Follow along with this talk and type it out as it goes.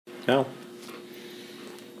No.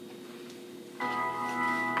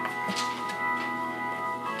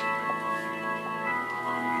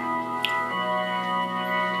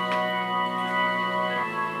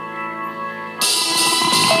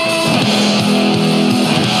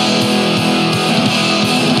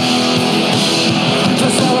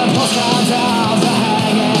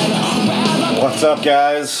 What's up,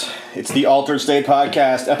 guys? It's the Altered State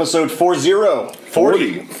Podcast, episode 40.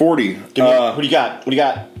 40. What do you got? What do you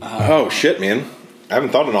got? Oh, shit, man. I haven't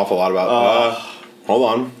thought an awful lot about hold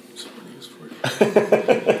on.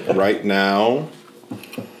 Right now.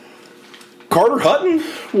 Carter Hutton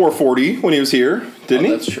wore 40 when he was here, didn't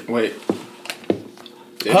he? That's true. Wait.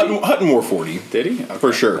 Hutton wore 40. Did he? Okay.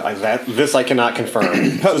 For sure. This I cannot confirm.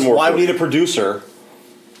 This is more why we 40. need a producer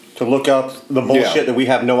to look up the bullshit Yeah. that we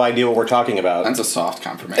have no idea what we're talking about. That's a soft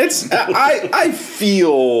confirmation. It's I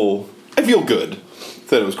feel good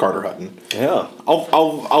that it was Carter Hutton. Yeah.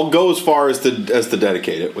 I'll go as far as to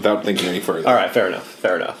dedicate it without thinking any further. All right, fair enough.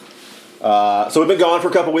 So we've been gone for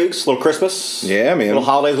a couple weeks. Little Christmas. Yeah, man. Little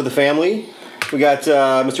holidays with the family. We got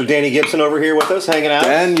Mr. Danny Gibson over here with us, hanging out.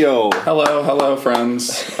 Daniel. Hello,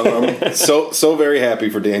 friends. Hello. So very happy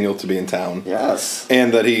for Daniel to be in town. Yes.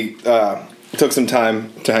 And that he took some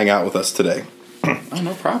time to hang out with us today. Oh,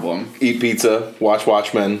 no problem. Eat pizza, watch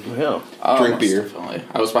Watchmen, Yeah. drink Most beer. Definitely.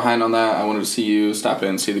 I was behind on that. I wanted to see you, stop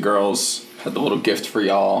in, see the girls. Had the little gift for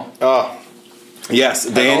y'all. Oh, yes,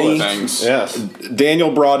 Had all Danny. the things. Yes.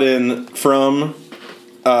 Daniel brought in from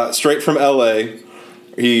straight from L.A.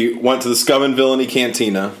 He went to the Scum and Villainy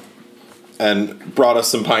Cantina and brought us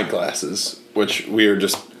some pint glasses, which we are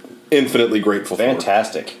just infinitely grateful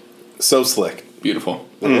Fantastic. for. So slick. Beautiful.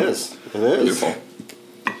 It is. It is. Beautiful.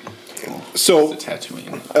 So, It's a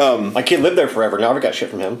Tatooine. My kid lived there forever. Now I got shit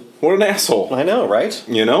from him. what an asshole, I know, right?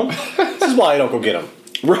 you know? This is why I don't go get him.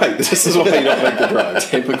 Right. This is why you don't make the drive.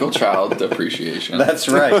 Typical child depreciation. That's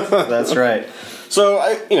right. That's right. So,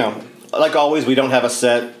 like always, we don't have a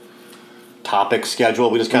set topic schedule.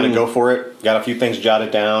 We just kind of go for it. Got a few things jotted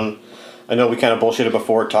down. I know we kind of bullshitted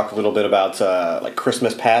before. Talked a little bit about like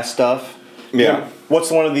Christmas past stuff. Yeah.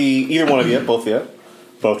 What's either one of you, both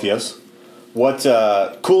of you, what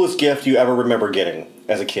coolest gift you ever remember getting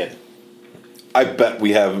as a kid? I bet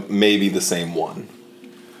we have maybe the same one.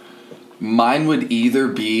 Mine would either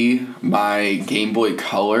be my Game Boy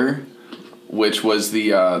Color, which was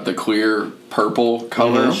the clear purple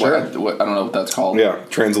color. Mhm, sure. I don't know what that's called. Yeah,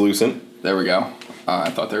 translucent. There we go. I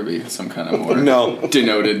thought there'd be some kind of more No.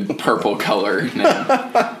 denoted purple color name.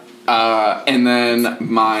 And then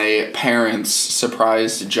my parents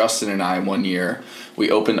surprised Justin and I one year. We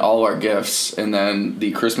opened all our gifts, and then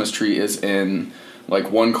the Christmas tree is in like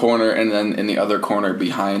one corner, and then in the other corner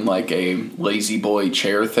behind like a lazy boy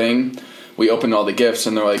chair thing. We opened all the gifts,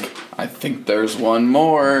 and they're like, I think there's one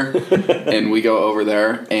more. And we go over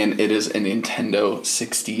there, and it is a Nintendo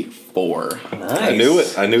 64. Nice. I knew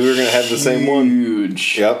it. I knew we were going to have the same one.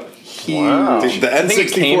 Huge. Yep. Huge. Wow. The I think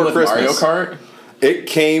it came N64 with Christmas. Mario Kart. It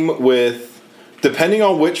came with, depending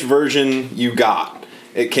on which version you got,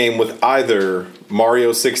 it came with either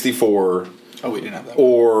Mario 64 Oh, we didn't have that one.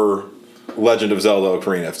 or Legend of Zelda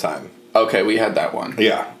Ocarina of Time. Okay, we had that one.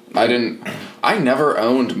 Yeah. I never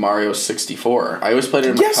owned Mario 64. I always played it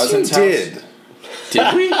at my Yes, you cousin's did. house.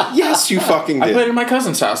 Did we? Yes, you fucking I played it did. at my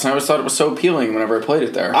cousin's house, and I always thought it was so appealing whenever I played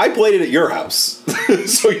it there. I played it at your house,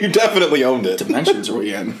 so you definitely owned it. Dimensions are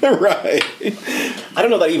we in? Right. I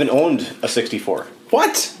don't know that I even owned a 64.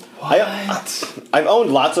 What? I've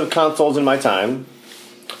owned lots of consoles in my time.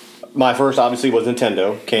 My first, obviously, was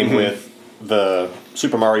Nintendo. Came with the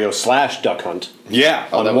Super Mario / Duck Hunt Yeah.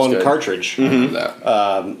 Oh, that on was one good. cartridge. I remember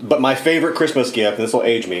that. But my favorite Christmas gift, and this will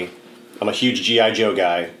age me, I'm a huge G.I. Joe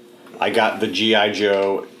guy. I got the G.I.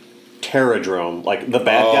 Joe Terradrome, like the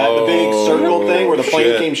bad guy, the big circle thing where the plane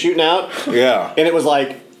shit. came shooting out. Yeah. And it was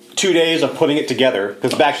like 2 days of putting it together,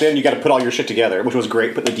 because back then you got to put all your shit together, which was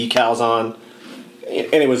great. Putting the decals on,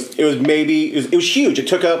 and it was huge. It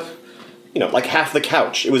took up like half the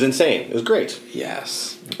couch. It was insane. It was great.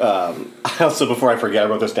 Yes. Also, before I forget, I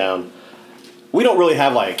wrote this down. We don't really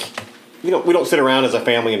have we don't sit around as a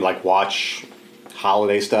family and like watch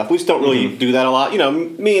holiday stuff. We just don't really do that a lot.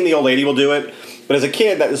 Me and the old lady will do it, but as a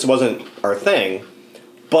kid, this wasn't our thing.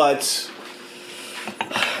 But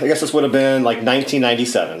I guess this would have been like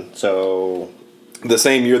 1997. So The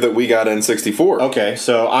same year that we got N64. okay,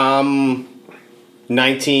 so I'm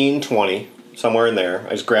 19, 20, somewhere in there.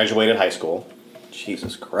 I just graduated high school.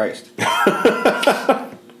 Jesus Christ.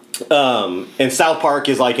 And South Park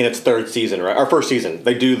is like in its third season, right? Our first season.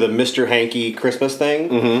 They do the Mr. Hanky Christmas thing.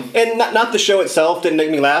 Mm-hmm. And not the show itself didn't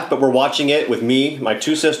make me laugh, but we're watching it with me, my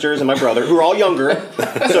two sisters, and my brother, who are all younger.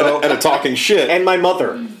 And a talking shit. And my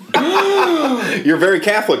mother. Your very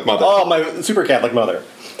Catholic mother. Oh, my super Catholic mother.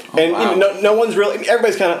 And wow. no one's really,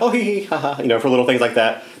 everybody's kind of, hee hee, ha ha, for little things like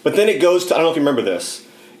that. But then it goes to, I don't know if you remember this.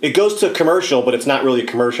 It goes to a commercial, but it's not really a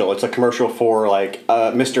commercial. It's a commercial for, like,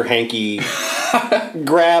 Mr. Hanky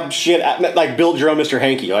grab shit, like build your own Mr.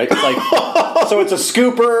 Hanky, right? It's like, so it's a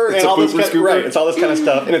scooper and all this kind of, right, it's all this kind of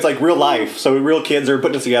stuff. And it's like real life. So real kids are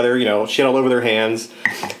putting it together, shit all over their hands.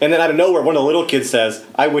 And then out of nowhere, one of the little kids says,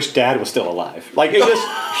 I wish Dad was still alive. Like, it's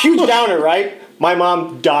just huge downer, right? My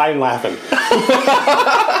mom died laughing.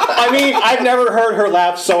 I mean, I've never heard her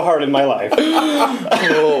laugh so hard in my life.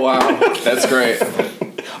 Oh, wow. That's great.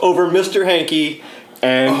 Over Mr. Hanky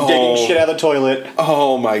and digging shit out of the toilet.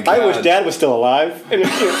 Oh my God. I wish Dad was still alive. And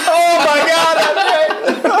oh my God,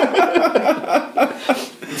 that's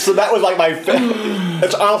great. So that was like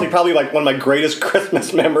that's honestly probably like one of my greatest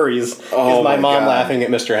Christmas memories is my mom laughing at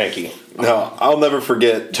Mr. Hanky. No, I'll never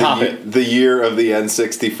forget the year of the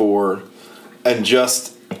N64 and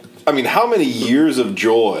just, I mean, how many years of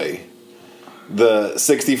joy the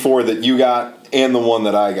 64 that you got and the one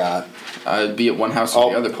that I got. I'd be at one house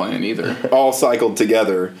or the other playing either. All cycled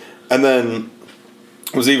together. And then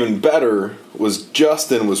what was even better was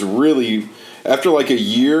Justin was really, after like a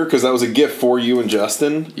year, because that was a gift for you and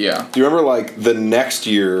Justin. Yeah. Do you remember like the next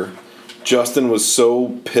year, Justin was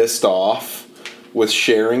so pissed off with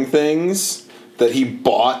sharing things that he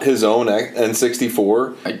bought his own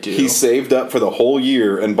N64. I do. He saved up for the whole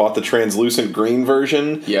year and bought the translucent green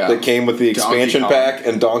version that came with the expansion pack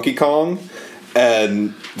and Donkey Kong.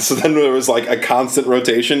 And so then there was like a constant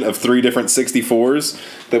rotation of 3 different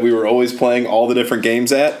 64s that we were always playing all the different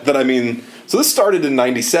games at. That, I mean, so this started in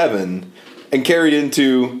 97 and carried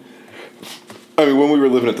into, I mean, when we were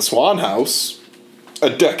living at the Swan House, a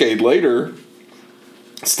decade later,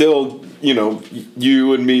 still,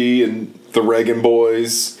 you and me and the Reagan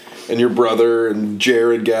boys and your brother and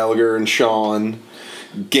Jared Gallagher and Sean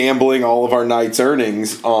gambling all of our night's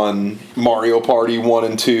earnings on Mario Party 1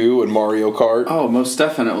 and 2 and Mario Kart. Oh, most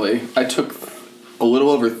definitely. I took a little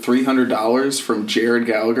over $300 from Jared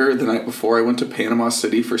Gallagher the night before I went to Panama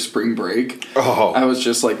City for spring break. Oh. I was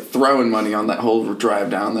just like throwing money on that whole drive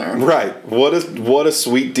down there. Right. What a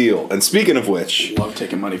sweet deal. And speaking of which, love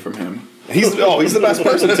taking money from him. He's the best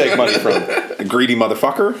person to take money from. A greedy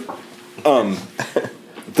motherfucker.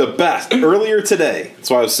 The best. Earlier today, that's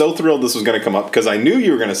why I was so thrilled this was going to come up, because I knew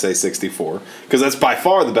you were going to say 64, because that's by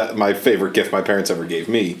far my favorite gift my parents ever gave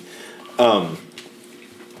me.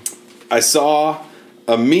 I saw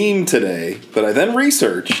a meme today that I then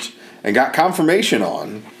researched and got confirmation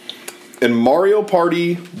on. In Mario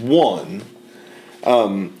Party 1,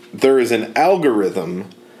 there is an algorithm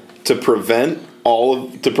to prevent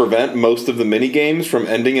most of the mini games from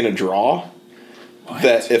ending in a draw. What?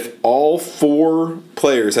 That if all 4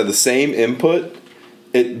 players have the same input,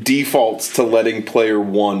 it defaults to letting player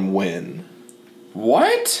 1 win.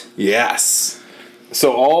 What? Yes.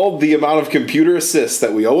 So all the amount of computer assists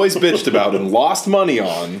that we always bitched about and lost money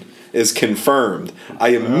on is confirmed. I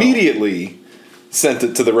immediately sent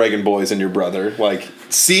it to the Reagan boys and your brother. Like,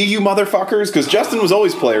 see you motherfuckers? Because Justin was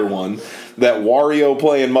always player 1. That Wario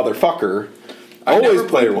playing motherfucker. Always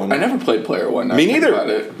player 1. I never played player 1. Me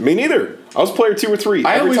neither. Me neither. I was player 2 or 3.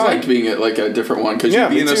 I every always time. liked being at like a different one because you'd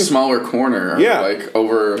be in a smaller corner. Like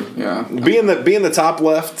over. Yeah. Be in the top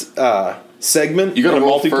left segment. You got to a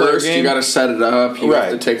multiplayer multiplayer game. You got to set it up. You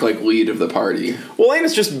have to take like lead of the party. Well, and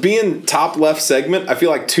it's just being top left segment. I feel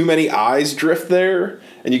like too many eyes drift there,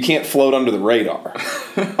 and you can't float under the radar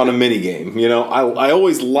on a mini game. I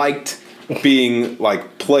always liked being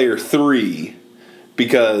like player 3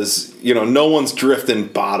 because no one's drifting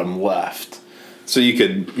bottom left. So you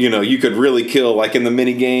could really kill, like in the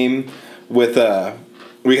mini game with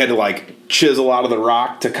we had to like chisel out of the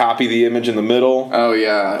rock to copy the image in the middle. Oh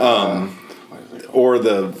yeah. Or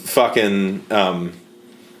the fucking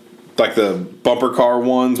like the bumper car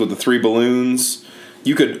ones with the 3 balloons.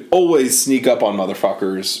 You could always sneak up on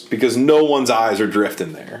motherfuckers because no one's eyes are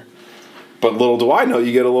drifting there. But little do I know,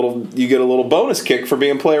 you get a little bonus kick for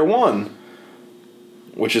being player 1,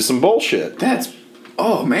 which is some bullshit.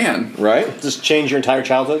 Oh man! Right? Just change your entire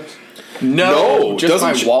childhood? No, just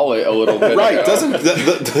my wallet a little bit. Right? Ago. Doesn't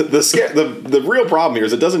the real problem here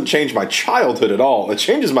is it doesn't change my childhood at all. It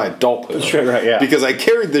changes my adulthood. Sure, right? Yeah. Because I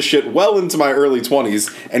carried this shit well into my early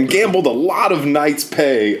 20s and gambled a lot of nights'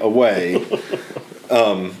 pay away.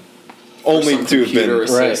 Only to have been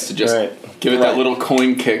assist to just Give it that little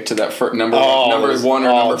coin kick to that number Oh, one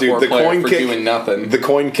or number dude, 4 the player coin for kick- doing nothing. The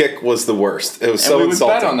coin kick was the worst. It was so and we would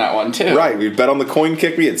insulting. bet on that one too. Right, we'd bet on the coin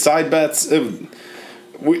kick. We had side bets.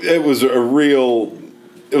 It was a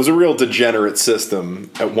real degenerate system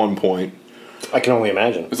at one point. I can only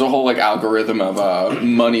imagine. There's a whole like algorithm of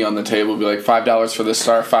money on the table. It'd be like $5 for this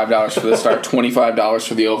star, $5 for this star, $25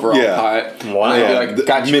 for the overall Yeah. pot. Wow. And they'd be Yeah, like, the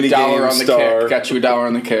got you mini $1 game on the star. kick. Got you $1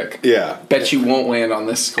 on the kick. Yeah, Bet you won't land on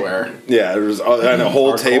this square. yeah. There was and a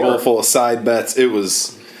whole Hardcore. table full of side bets. It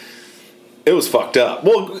was fucked up.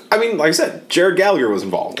 Well, I mean, like I said, Jared Gallagher was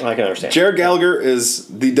involved. I can understand. Jared Gallagher is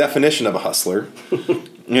the definition of a hustler.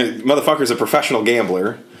 Motherfucker's a professional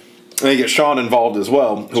gambler. And you get Sean involved as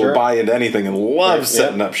well, who Sure. will buy into anything and loves Yeah.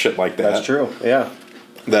 setting up shit like that. That's true. Yeah.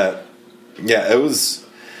 It was.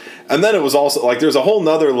 And then it was also like there's a whole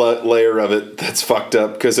nother layer of it that's fucked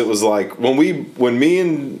up because it was like me,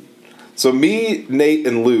 Nate,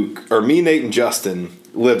 and Luke, or me, Nate, and Justin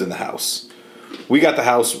lived in the house. We got the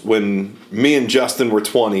house when me and Justin were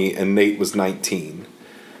 20 and Nate was 19.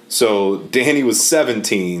 So Danny was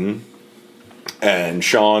 17 and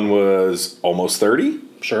Sean was almost 30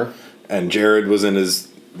 Sure. and Jared was in his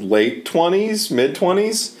late 20s, mid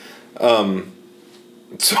 20s.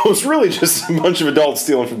 So it was really just a bunch of adults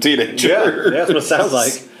stealing from teenagers. Yeah, that's what it sounds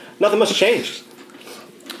like. Nothing much changed.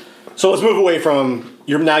 So let's move away from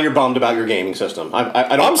you're bummed about your gaming system. I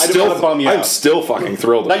don't want to bum you I'm out. still fucking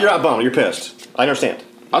thrilled. Now About you're not bummed. You're pissed. I understand.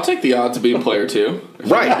 I'll take the odds to be a player too. it.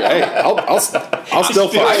 Right? Hey, I'll still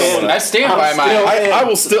fucking. I stand by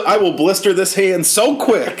my. I will blister this hand so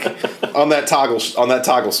quick on that toggle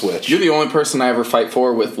switch. You're the only person I ever fight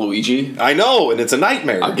for with Luigi. I know, and it's a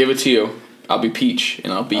nightmare. I'll give it to you. I'll be Peach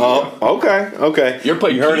and I'll beat you. Oh, okay. You ever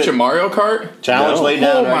played heard Peach it. in Mario Kart? Challenge No. laid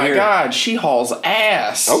down. Oh right my here. god, she hauls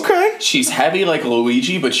ass. Okay. She's heavy like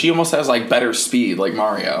Luigi, but she almost has like better speed like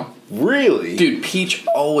Mario. Really, Dude, Peach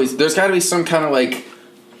always. There's got to be some kind of like.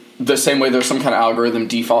 The same way there's some kind of algorithm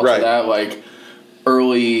default Right. to that, like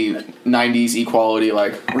early 90s equality,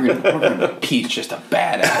 like we're gonna Peach just a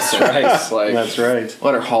badass. Right. Like, That's right.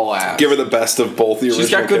 let her haul ass. give her the best of both the original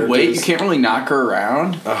She's got good weight. You characters. can't really knock her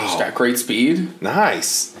around. Oh. She's got great speed.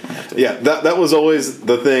 Nice. Yeah, that was always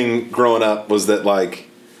the thing growing up was that like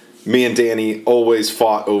me and Danny always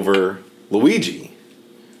fought over Luigi.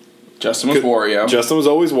 Justin was Wario. Justin was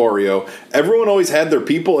always Wario. Everyone always had their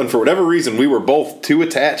people, and for whatever reason, we were both too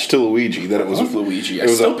attached to Luigi that it was. I love Luigi. I it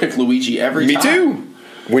was still pick Luigi every Me time. too.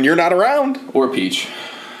 When you're not around, Or Peach.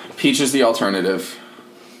 Peach is the alternative.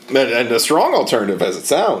 and a strong alternative as it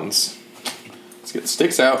sounds. Let's get the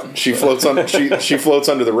sticks out. She floats on. she floats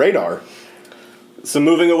under the radar. So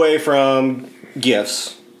moving away from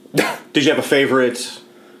gifts, did you have a favorite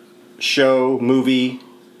show, movie?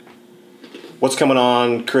 What's coming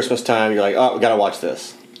on Christmas time? You're like, oh, we gotta watch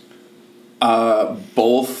this.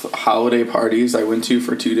 Both holiday parties I went to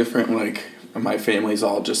for two different, like, my family's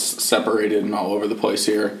all just separated and all over the place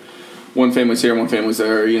here. One family's here, one family's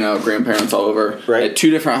there, grandparents all over. Right. At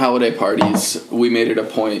two different holiday parties, we made it a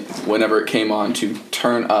point whenever it came on to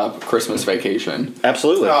turn up Christmas Vacation.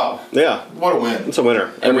 Absolutely. Oh. Yeah, What a win! it's a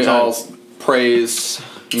winner. And Every we time. all praise,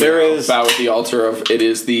 There is- bow at the altar of it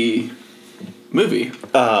is the movie.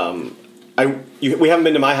 We haven't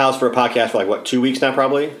been to my house for a podcast for 2 weeks now,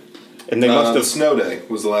 probably, and they must have. Snow day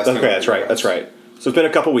was the last. Okay, that's right. That's right. So it's been a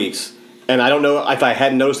couple weeks, and I don't know if I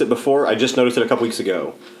hadn't noticed it before. I just noticed it a couple weeks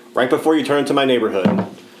ago, right before you turn to my neighborhood.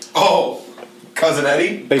 Oh, cousin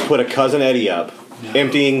Eddie. They put a Cousin Eddie up,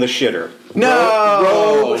 emptying the shitter.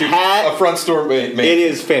 No! Hat. A front store mate. It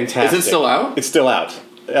is fantastic. Is it still out? It's still out.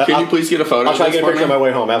 Can you please get a photo I'll try to of this get a for picture on me? my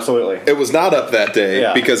way home. Absolutely. It was not up that day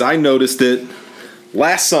Yeah. because I noticed it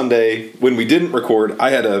last Sunday when we didn't record.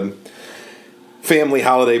 I had a family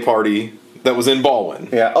holiday party that was in Baldwin.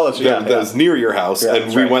 Yeah. Oh, that's That was near your house, Yeah, and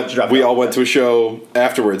that's we right. went. Just dropped We it all off, went yeah. to a show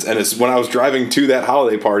afterwards, and it's when I was driving to that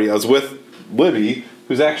holiday party. I was with Libby,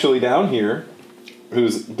 who's actually down here,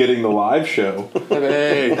 who's getting the live show.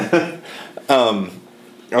 Hey.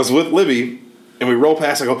 I was with Libby, and we roll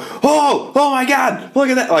past. I go, oh my God, look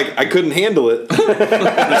at that! Like I couldn't handle it.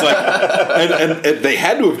 It's like, and they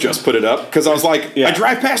had to have just put it up because I was like, Yeah. I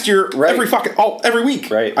drive past here Right. every week.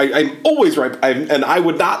 Right. I'm always right, and I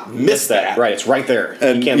would not miss that. Right. It's right there.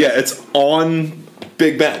 And You can't yeah, miss it's on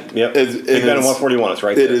Big Ben. Yep. It Big Ben and 141. It's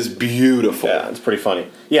right there. It is beautiful. Yeah, it's pretty funny.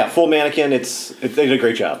 Yeah, full mannequin. They did a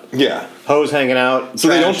great job. Yeah. Hose hanging out. So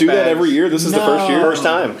they don't trash do that bags. every year. This is the first year. First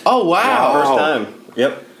time. Oh, wow. First time.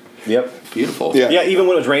 Yep. Beautiful. Yeah. Yeah, even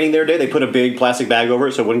when it was raining their day, they put a big plastic bag over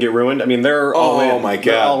it so it wouldn't get ruined. I mean, they're all in. Oh, my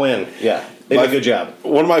They're God. all in. Yeah. They did a good job.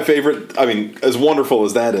 One of my favorite, I mean, as wonderful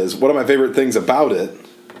as that is, one of my favorite things about it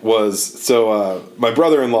was my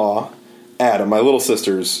brother-in-law Adam, my little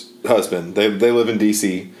sister's husband, they live in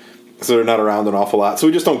D.C., so they're not around an awful lot. So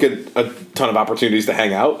we just don't get a ton of opportunities to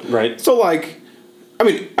hang out. Right. So, like, I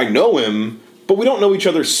mean, I know him, but we don't know each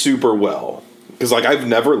other super well. Because, like, I've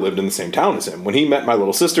never lived in the same town as him. When he met my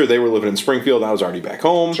little sister, they were living in Springfield. I was already back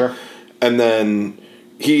home. Sure. And then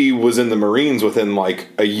he was in the Marines within, like,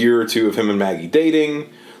 a year or two of him and Maggie dating.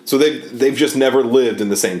 So they've just never lived in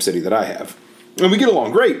the same city that I have. And we get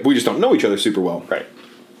along great. We just don't know each other super well. Right.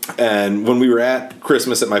 And when we were at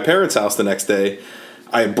Christmas at my parents' house the next day,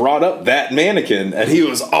 I brought up that mannequin, and he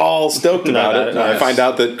was all stoked about it. And I find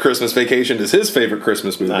out that Christmas Vacation is his favorite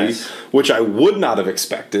Christmas movie, which I would not have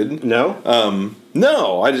expected. No?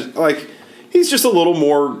 No, I just, like, he's just a little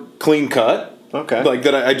more clean cut. Okay. Like,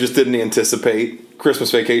 that I just didn't anticipate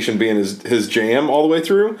Christmas Vacation being his jam all the way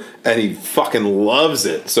through, and he fucking loves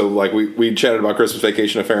it. So, like, we chatted about Christmas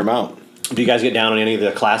Vacation a fair amount. Do you guys get down on any of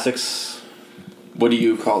the classics? What do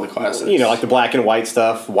you call the classics? You know, like the black and white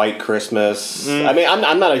stuff, White Christmas. I mean,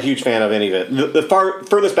 I'm not a huge fan of any of it. The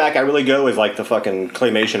furthest back I really go is like the fucking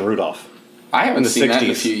claymation Rudolph. I haven't seen that in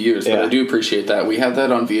a 60s. few years, but I do appreciate that. We had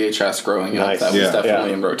that on VHS growing up. Nice. That was Yeah.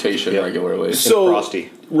 definitely in rotation regularly. So,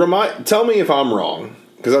 Frosty. Tell me if I'm wrong,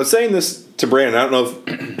 because I was saying this to Brandon. I don't know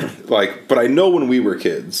if, like, but I know when we were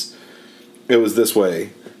kids, it was this way: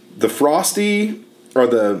 the Frosty or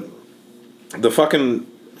the fucking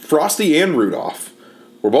Frosty and Rudolph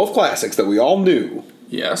were both classics that we all knew,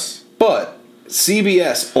 Yes. but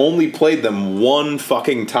CBS only played them one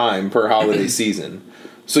fucking time per holiday season,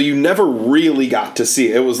 so you never really got to see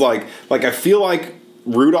it. It was like I feel like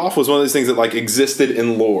Rudolph was one of those things that like existed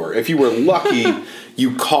in lore. If you were lucky,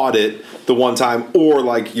 you caught it the one time, or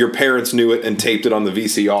like your parents knew it and taped it on the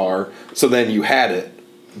VCR, so then you had it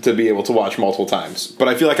to be able to watch multiple times. But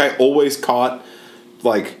I feel like I always caught,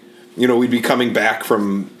 like, you know, we'd be coming back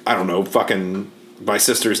from, I don't know, fucking my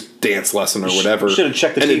sister's dance lesson or whatever. You should have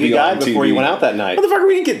checked the and it'd TV be on guide before you went out that night. Motherfucker,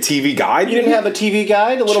 we didn't get TV guide. You didn't have a TV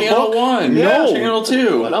guide, a little Channel book? 1. No. Yeah, Channel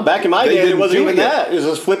 2. Well, no, back in my They day, it didn't wasn't do even it yet. that. It was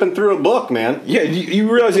just flipping through a book, man. Yeah,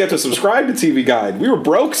 you realize you have to subscribe to TV Guide. We were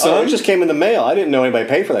broke, Oh, son. it just came in the mail. I didn't know anybody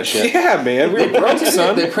paid for that shit. Yeah, man, we were broke,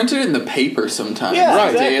 son. They printed it in the paper sometimes. Yeah,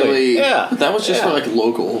 Right. exactly. Daily. Yeah. But that was just for Yeah. like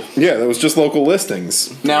local. Yeah, that was just local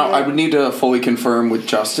listings. Now, I would need to fully confirm with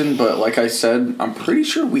Justin, but like I said, I'm pretty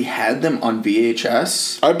sure we had them on VHS.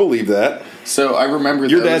 I believe that. So I remember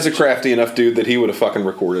Your those. dad's a crafty enough dude that he would have fucking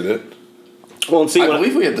recorded it. Well, and see, I when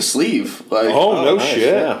believe we had the sleeve. Like, Oh, no nice,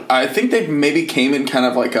 shit. yeah. I think they maybe came in kind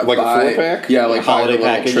of like a Like a 4-pack? Yeah, like A holiday buy the little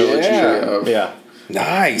package, trilogy yeah. of Yeah.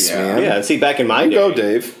 Nice, Yeah. man. Yeah, and see, back in my day, Go,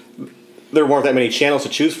 Dave. there weren't that many channels to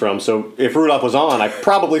choose from, so if Rudolph was on, I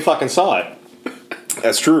probably fucking saw it.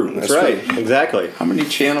 That's true. That's right, exactly. How many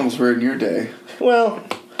channels were in your day? Well,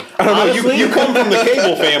 I don't know. honestly, You come from the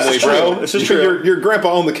cable family, bro. This is true. Your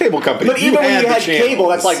grandpa owned the cable company. But even when you the had cable,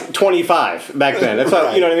 that's channels. like 25 back then. That's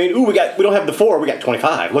like, you know what I mean? Ooh, we don't have the 4, we got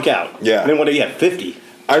 25. Look out. Yeah. And then one day you had 50.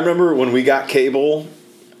 I remember when we got cable,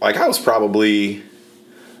 like I was probably,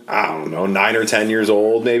 I don't know, 9 or 10 years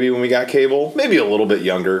old maybe when we got cable. Maybe a little bit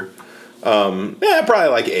younger. Probably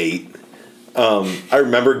like 8. I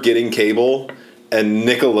remember getting cable and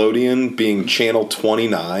Nickelodeon being channel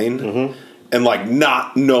 29 and like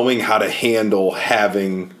not knowing how to handle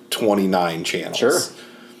having 29 channels. Sure.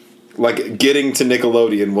 Like getting to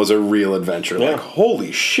Nickelodeon was a real adventure. Yeah. Like,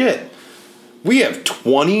 holy shit. We have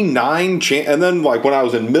 29 channels. And then, like, when I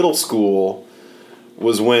was in middle school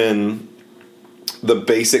was when the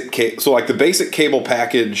basic the basic cable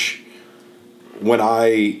package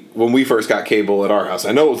when we first got cable at our house.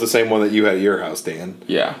 I know it was the same one that you had at your house, Dan.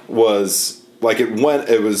 Yeah. Was like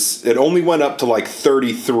it only went up to like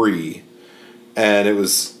 33, and it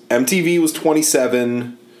was MTV was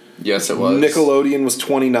 27. Yes, it was. Nickelodeon was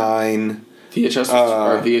 29. VHS was,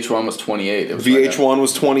 or VH1 was 28. It was VH1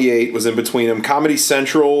 was 28, was in between them. Comedy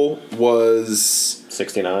Central was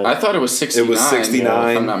 69. I thought it was 69. It was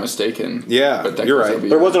 69. If I'm not mistaken. Yeah, But that you're goes right. over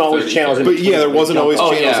There wasn't always 30, channels in 30. But yeah, there wasn't always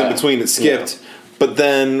Oh, channels yeah. in between. It skipped. But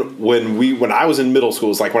then when I was in middle school,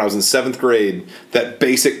 it was like when I was in 7th grade, that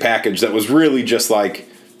basic package that was really just like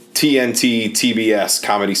TNT, TBS,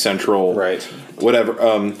 Comedy Central, Right. whatever.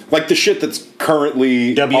 Like the shit that's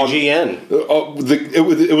currently WGN.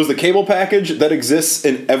 It was the cable package that exists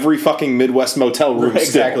in every fucking Midwest motel room. Right,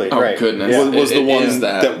 exactly. Still. Oh, Right. goodness. Yeah. Was the It one is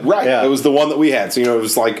that. right? Yeah. It was the one that we had. So it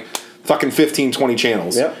was like fucking 15, 20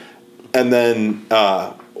 channels. Yep. And then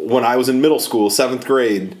when I was in middle school, 7th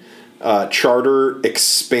grade, Charter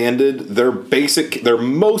expanded their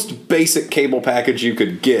most basic cable package you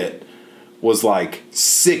could get was like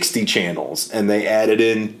 60 channels, and they added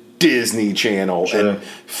in Disney Channel and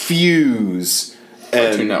Fuse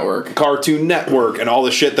Cartoon Network, and all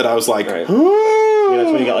the shit that I was like, Right. Yeah,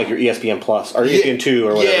 that's when you got like your ESPN Plus or ESPN 2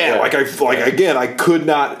 or whatever. Yeah, again, I could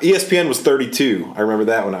not. ESPN was 32. I remember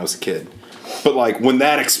that when I was a kid. But like when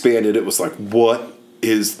that expanded, it was like, what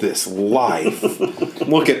is this life?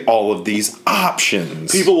 Look at all of these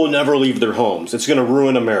options. People will never leave their homes. It's going to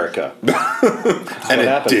ruin America. And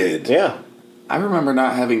it did. Yeah. I remember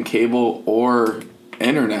not having cable or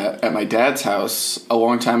internet at my dad's house a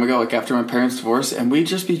long time ago, like after my parents divorced, and we'd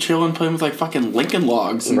just be chilling playing with like fucking Lincoln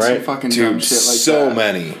Logs and some fucking dumb shit like so that.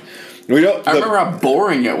 Many. I remember how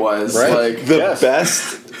boring it was. Right. Like The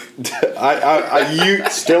best. You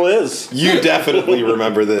Still is. You definitely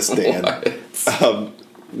remember this, Dan.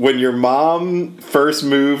 When your mom first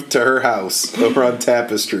moved to her house over on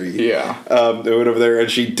Tapestry, Yeah. went over there, and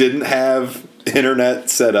she didn't have internet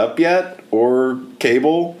set up yet or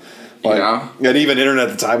cable. Yeah. And even internet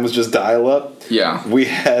at the time was just dial up. Yeah. We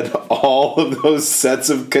had all of those sets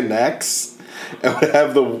of Connects. And would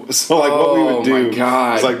have what we would do my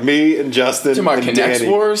God. was like me and Justin To my and Connects Danny.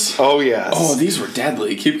 Wars? Oh yes. Oh, these were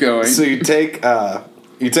deadly. Keep going. So you take like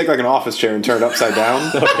an office chair and turn it upside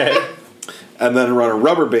down. Okay. And then run a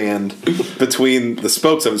rubber band between the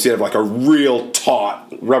spokes of it, so you have like a real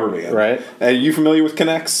taut rubber band. Right. Are you familiar with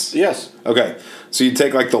Connects? Yes. Okay. So you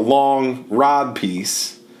take like the long rod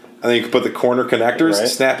piece, and then you can put the corner connectors, Right.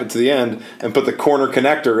 snap it to the end, and put the corner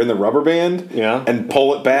connector in the rubber band. Yeah. And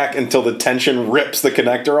pull it back until the tension rips the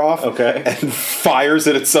connector off. Okay. And fires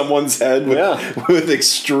it at someone's head with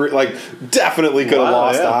extreme, like, definitely could have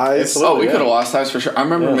lost eyes. Absolutely. Oh, we Yeah. could have lost eyes for sure. I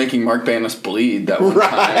remember making Mark Banis bleed that one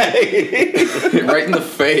time. Right in the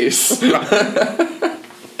face.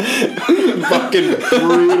 Fucking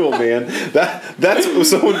brutal, man.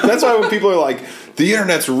 That's why when people are like, the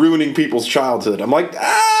internet's ruining people's childhood, I'm like,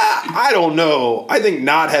 I don't know. I think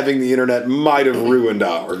not having the internet might have ruined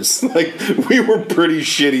ours. Like, we were pretty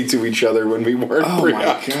shitty to each other when we weren't Oh my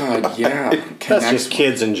god, yeah. That's just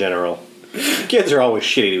kids in general. Kids are always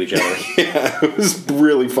shitty to each other. Yeah, it was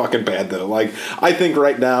really fucking bad though. Like, I think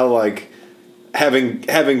right now, like,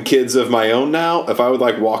 having kids of my own now, if I would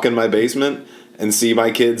like walk in my basement and see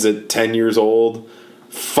my kids at 10 years old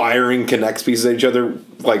firing Connects pieces at each other,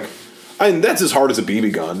 like, I mean, that's as hard as a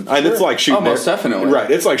BB gun. I mean, it's like shooting most definitely. Right,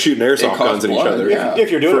 it's like shooting airsoft guns at each blood, other. yeah.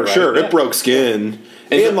 If you're doing For it right. sure. Yeah. It broke skin.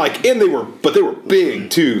 And they were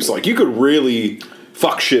big too, so like you could really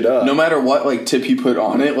fuck shit up. No matter what like tip you put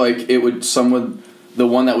on it, like it would the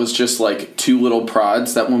one that was just like two little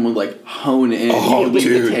prods, that one would like hone in. Oh, you would leave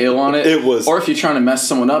dude. the tail on it. It was- Or if you're trying to mess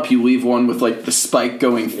someone up, you leave one with like the spike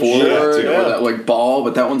going forward dude. or that like ball,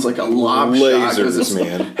 but that one's like a lob shot 'cause it's Lasers,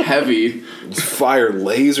 man. heavy. Fire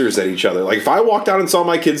lasers at each other. Like if I walked out and saw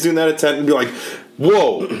my kids doing that at 10 and be like,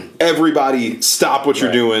 whoa, everybody stop what you're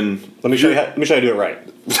Right. doing. Let me show you how to do it right.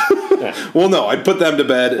 Yeah. Well, no, I'd put them to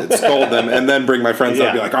bed, scold them, and then bring my friends up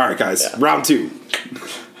and be like, all right, guys, round 2.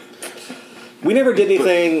 We never did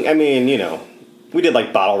anything. I mean, we did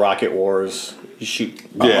like bottle rocket wars. You shoot.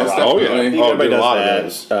 Yeah. Oh, yeah. Everybody did a does lot of that.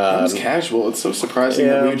 those. It was casual. It's so surprising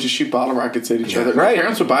that Yeah. we would just shoot bottle rockets at each other. Right. My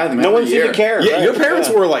parents would buy them No every one seemed year. to care. Yeah, right? your parents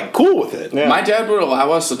were like cool with it. Yeah. My dad would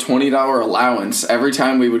allow us a $20 allowance every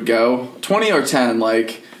time we would go, 20 or 10,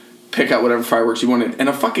 like pick out whatever fireworks you wanted, and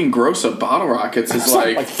a fucking gross of bottle rockets is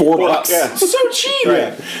like $4. Yeah. so cheap.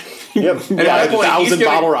 Right. Yep. And at Buy that point, he's 1,000 gonna-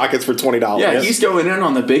 bottle rockets for $20. Yeah, he's going in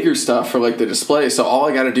on the bigger stuff for like the display. So all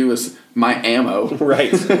I got to do is my ammo.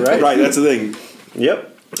 Right. Right. Right, that's the thing.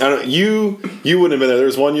 Yep. I don't. You wouldn't have been there. There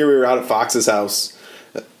was one year we were out at Fox's house.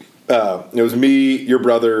 It was me, your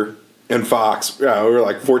brother, and Fox. Yeah, we were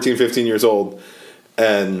like 14, 15 years old,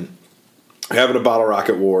 and having a bottle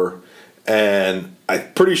rocket war. And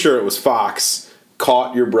I'm pretty sure it was Fox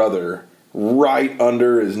caught your brother right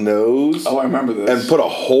under his nose. Oh, I remember this. And put a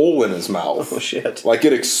hole in his mouth. Oh shit. Like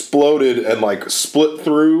it exploded and like split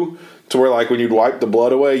through to where like when you'd wipe the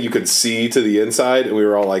blood away, you could see to the inside, and we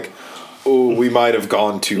were all like, "Oh, we might have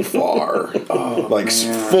gone too far."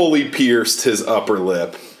 Fully pierced his upper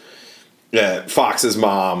lip. Yeah, Fox's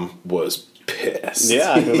mom was pissed.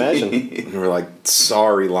 Yeah, I can imagine. And we're like,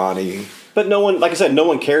 "Sorry, Lonnie." But no one, like I said, no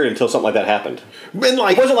one cared until something like that happened. And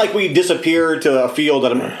like, It wasn't like we disappeared to a field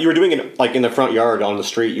that you were doing it like in the front yard on the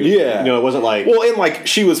street. Yeah. It wasn't like. well, and like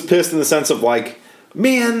she was pissed in the sense of like,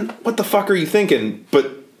 "Man, what the fuck are you thinking?" But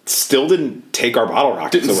still didn't take our bottle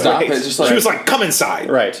rockets Didn't away. stop it, just like she was like, "Come inside."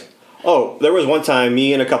 Right. Oh, there was one time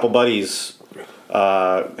me and a couple buddies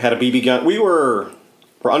had a BB gun. We're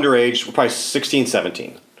underage. We're probably 16,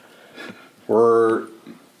 17.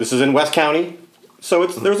 This is in West County, so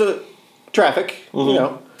there's a traffic.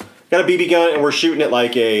 Got a BB gun, and we're shooting at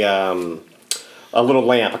like a little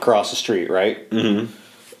lamp across the street, right? Mm-hmm.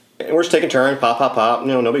 And we're just taking turns, pop, pop, pop.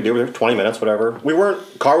 No big deal. We were there for 20 minutes, whatever.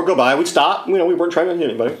 Car would go by, we'd stop. We weren't trying to hit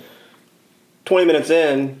anybody. 20 minutes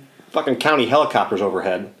in, fucking county helicopters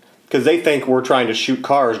overhead because they think we're trying to shoot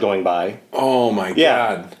cars going by. Oh my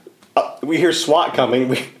god! We hear SWAT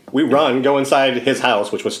coming. We run, go inside his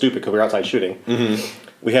house, which was stupid because we were outside shooting. Mm-hmm.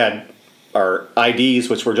 We had our IDs,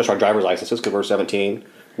 which were just our driver's licenses because we were 17.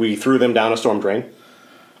 We threw them down a storm drain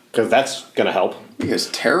because that's gonna help. You guys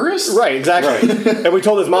terrorists? Right, exactly. Right. And we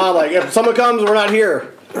told his mom, like, if someone comes, we're not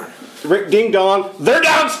here. Ding dong, they're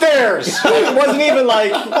downstairs. It wasn't even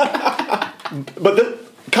like. But the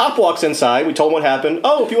cop walks inside. We told him what happened.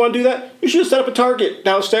 Oh, if you want to do that, you should just set up a target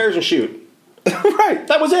downstairs and shoot. Right.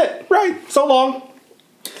 That was it. Right. So long.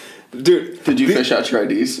 Dude. Did you fish out your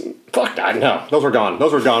IDs? Fuck that. No. Those were gone.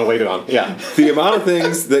 Those were gone, way gone. Yeah. The amount of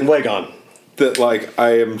things that. Way gone. That, like,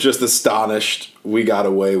 I am just astonished we got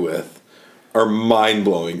away with are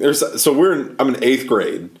mind-blowing. I'm in 8th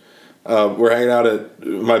grade. We're hanging out at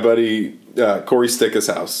my buddy Corey Sticka's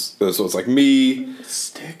house. So it's like me.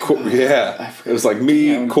 Yeah. It was like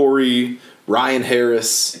me, Corey, Ryan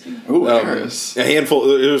Harris. Ooh, Harris. A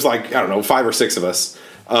handful. It was like, I don't know, 5 or 6 of us.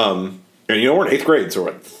 And we're in 8th grade, so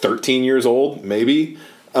we're 13 years old, maybe.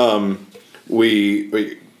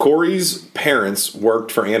 Corey's parents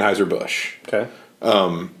worked for Anheuser-Busch. Okay.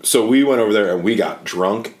 So we went over there and we got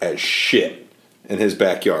drunk as shit in his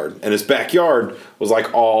backyard. And his backyard was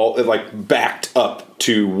backed up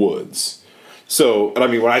to woods. So, and I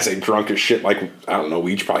mean, when I say drunk as shit, like, I don't know,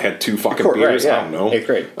 we each probably had 2 fucking beers. Right, yeah. I don't know. 8th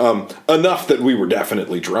grade. Enough that we were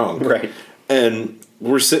definitely drunk. Right. And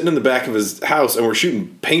we're sitting in the back of his house and we're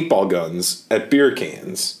shooting paintball guns at beer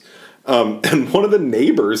cans. And one of the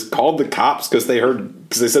neighbors called the cops because they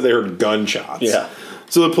said they heard gunshots. Yeah.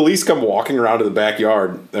 So the police come walking around to the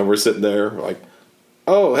backyard and we're sitting there like,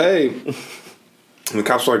 oh, hey. And the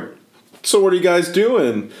cops are like, so what are you guys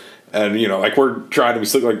doing? And, we're trying to be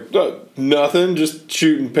slick, like, nothing, just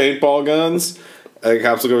shooting paintball guns. And the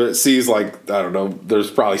cops look over, sees, like, I don't know, there's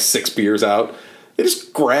probably 6 beers out. They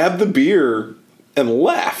just grabbed the beer and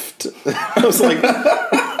left. I was like,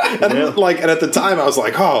 and at the time I was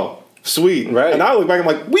like, oh, sweet. Right. And now I look back, I'm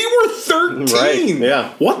like, we were 13. Right.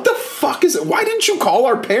 Yeah. What the fuck is it? Why didn't you call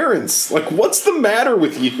our parents? Like, what's the matter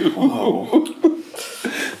with you? Oh.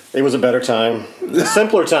 It was a better time. A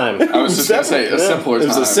simpler time. I was just going to say, a simpler time. It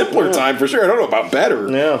was a simpler time for sure. I don't know about better.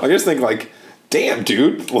 Yeah. I just think, like, damn,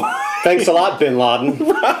 dude. Thanks a lot, Bin Laden.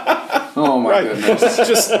 Oh, my goodness. It's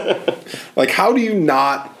just, like, how do you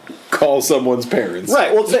not call someone's parents?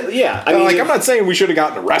 Right. Well, yeah. I mean, I'm not saying we should have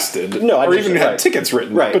gotten arrested. No, or even had tickets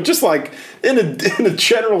written. Right. But just, like, in a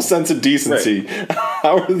general sense of decency,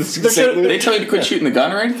 how are this? They tell you to quit shooting the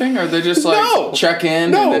gun or anything? Or they just, like, check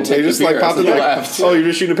in and then take they just, the beer pop as it they back. left? Oh, you're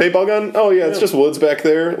just shooting a paintball gun? Oh, yeah, it's just woods back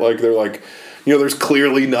there. Like, they're like, there's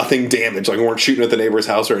clearly nothing damaged. Like, we weren't shooting at the neighbor's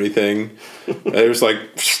house or anything. They just,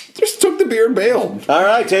 like, just took the beer and bailed. All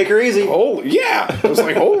right, take her easy. Oh, yeah. I was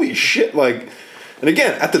like, holy shit. Like, and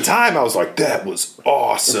again, at the time, I was like, that was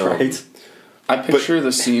awesome. Right. I picture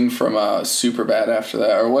the scene from Superbad after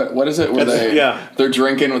that, or what is it? Where they're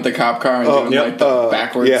drinking with the cop car and doing like the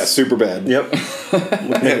backwards. Yeah, Superbad. Yep.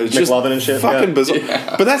 It was just McLovin and shit. Fucking bizarre.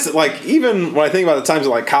 Yeah. But that's like, even when I think about the times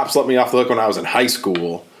that like cops let me off the hook when I was in high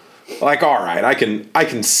school, like, all right, I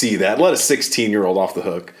can see that. Let a 16-year-old off the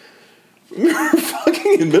hook. You're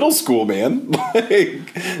fucking in middle school, man.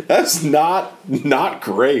 Like, that's not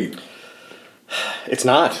great. It's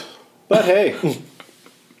not. But hey.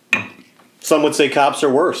 Some would say cops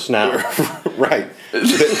are worse now. Right.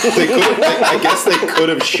 I guess they could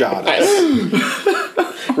have shot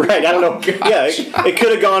us. Right. I don't know. Yeah, it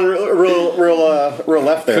could have gone real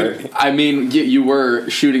left there. I mean, you were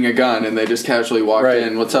shooting a gun and they just casually walked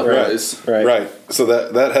in. What's up, boys? Right. So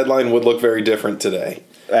that headline would look very different today.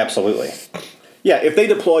 Absolutely. Yeah, if they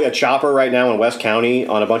deploy a chopper right now in West County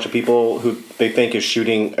on a bunch of people who they think is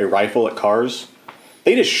shooting a rifle at cars,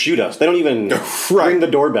 they just shoot us. They don't even ring the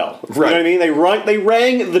doorbell. Right. You know what I mean? They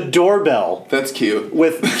rang the doorbell. That's cute.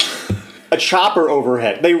 With a chopper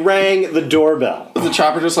overhead. They rang the doorbell. Was the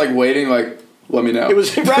chopper just like waiting, like, let me know? It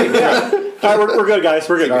was, right, yeah. All right, we're good, guys.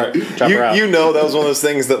 We're good. All right, chopper out. You know that was one of those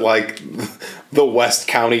things that, like, the West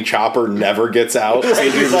County chopper never gets out. So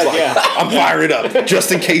he's like, I'm firing it up,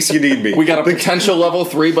 just in case you need me. We got a potential level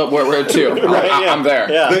 3, but we're at 2. I'm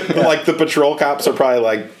there. Yeah. Like, the patrol cops are probably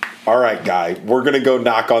like, all right, guy, we're going to go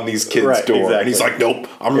knock on these kids' door. Exactly. And he's like, nope,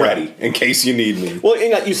 I'm ready, in case you need me. Well,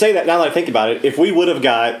 you say that, now that I think about it, if we would have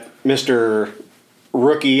got Mr.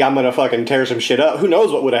 Rookie, I'm going to fucking tear some shit up, who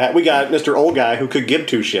knows what would have happened. We got Mr. Old Guy who could give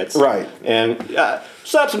 2 shits. Right. And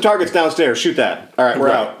Set up some targets downstairs. Shoot that. All right, we're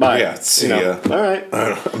out. Bye. Yeah, see You know? ya. All right.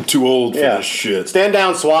 I'm too old for Yeah. this shit. Stand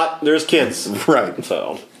down, SWAT. There's kids. Right.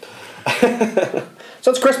 So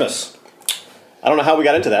it's Christmas. I don't know how we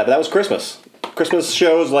got into that, but that was Christmas. Christmas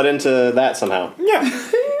shows led into that somehow. Yeah.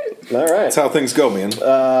 All right. That's how things go, man.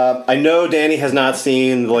 I know Danny has not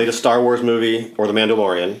seen the latest Star Wars movie or The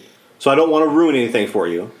Mandalorian, so I don't want to ruin anything for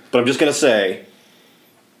you. But I'm just going to say,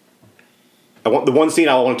 the one scene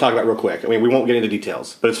I want to talk about real quick. I mean, we won't get into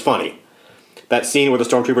details, but it's funny. That scene where the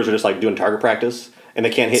stormtroopers are just like doing target practice and they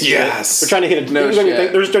can't hit Yes. shit. They're trying to hit a No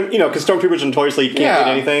shit. They're just, because stormtroopers notoriously can't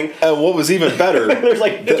hit anything. And what was even better, There's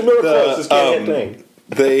like, it's real close, this can't hit thing.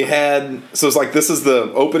 they had, so it's like, this is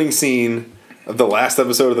the opening scene of the last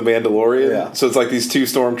episode of The Mandalorian. Yeah. So it's like these two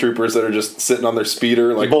stormtroopers that are just sitting on their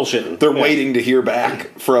speeder, like Bullshitting. They're Yeah. waiting to hear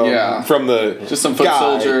back from the Just some foot guy.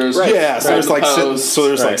 soldiers. Right. Yeah, so Right. there's like Posts.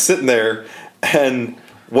 like sitting there, and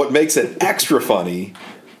what makes it extra funny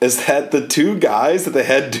is that the two guys that they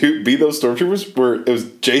had to be those stormtroopers it was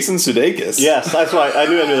Jason Sudeikis. Yes, that's why I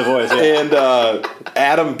knew the voice. Yeah. And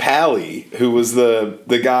Adam Pally, who was the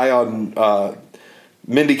guy on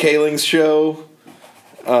Mindy Kaling's show.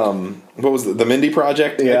 What was the Mindy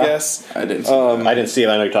Project? Yeah. I guess I didn't see I didn't see it.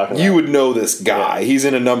 I know you're talking about. you would know this guy. Yeah. He's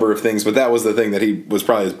in a number of things, but that was the thing that he was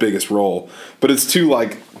probably his biggest role. But it's two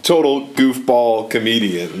like total goofball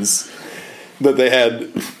comedians that they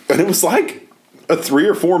had, and it was like a 3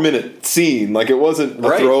 or 4 minute scene. Like it wasn't a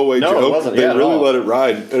Right. throwaway No, it joke. wasn't. They Yeah, at really all. let it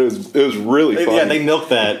ride. It was really funny. Yeah, they milked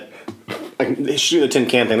that. Like, they shoot the tin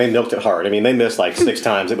can thing. They milked it hard. I mean, they missed like 6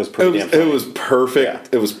 times. It was pretty damn funny. It was perfect.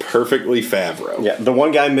 Yeah. It was perfectly Favreau. Yeah, the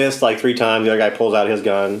one guy missed like 3 times. The other guy pulls out his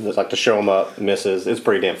gun, just like to show him up, misses. It's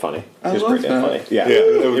pretty damn funny. It was love pretty damn that. funny. Yeah, Yeah,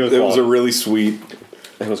 it was a quality. really sweet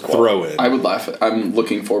It was quality. throw in. I would laugh. I'm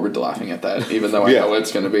looking forward to laughing at that, even though I Yeah. know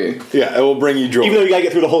it's going to be. Yeah, it will bring you joy. Even though you gotta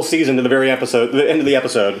get through the whole season to the very episode, the end of the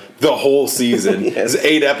episode. The whole season. Yes. It's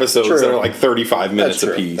 8 episodes True. that are like 35 minutes That's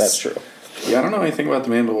true. apiece. That's true. Yeah, I don't know anything about The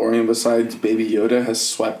Mandalorian besides Baby Yoda has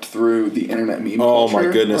swept through the internet meme Oh, culture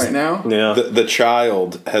my goodness. right now. Yeah. The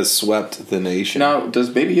child has swept the nation. Now, does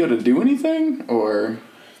Baby Yoda do anything, or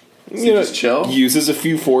is he just chill? Uses a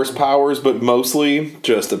few force powers, but mostly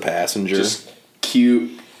just a passenger. Just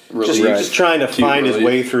cute, really. Just trying to cute find his relief.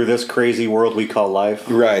 way through this crazy world we call life.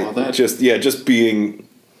 right. Oh, that- Just being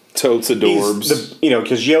totes adorbs.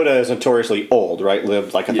 Because Yoda is notoriously old, right?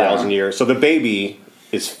 Lived like 1,000 years. So the baby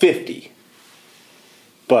is 50.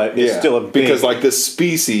 But it's still a baby. because like this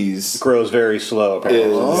species grows very slow, is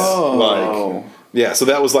apparently. Oh. like so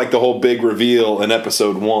that was like the whole big reveal in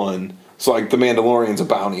episode 1. So like the Mandalorian's a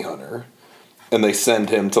bounty hunter, and they send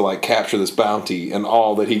him to like capture this bounty, and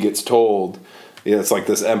all that he gets told, it's like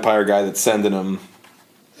this Empire guy that's sending him,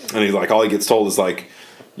 and he's like all he gets told is like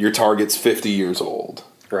your target's 50 years old.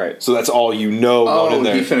 Right. So that's all you know going in Oh,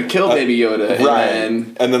 there. he's finna kill Baby Yoda, Right.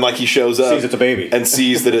 and And then like he shows up Sees it's a baby. and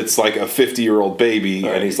sees that it's like a 50-year-old baby,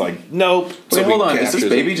 and he's like, nope. then wait, he hold on. Is captures this it.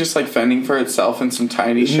 baby just like fending for itself in some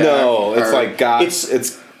tiny shack? No, it's Or- like God. It's-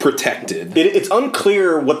 It's protected. It's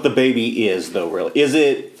unclear what the baby is, though, really. Is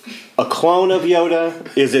it a clone of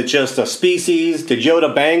Yoda? Is it just a species? Did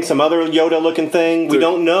Yoda bang some other Yoda-looking thing? We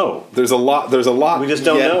don't know. There's a lot. We just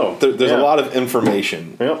don't know. There's Yeah. a lot of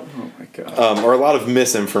information, Yep. Oh my god. or a lot of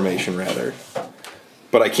misinformation, rather.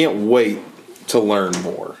 But I can't wait to learn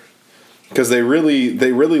more because they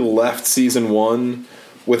really left season 1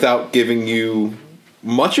 without giving you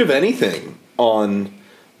much of anything on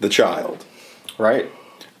the child. Right.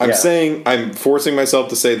 I'm forcing myself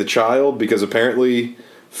to say the child because apparently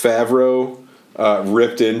Favreau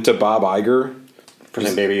ripped into Bob Iger For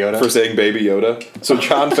saying Baby Yoda. for saying Baby Yoda. So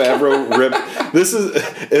Jon Favreau ripped. This is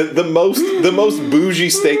the most bougie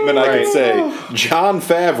statement I Right. could say. Jon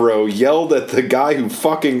Favreau yelled at the guy who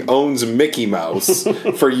fucking owns Mickey Mouse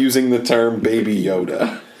for using the term Baby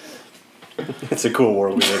Yoda. It's a cool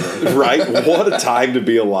world we live in. Right? What a time to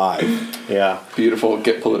be alive. Yeah. Beautiful.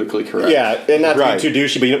 Get politically correct. Yeah, and not to Right. be too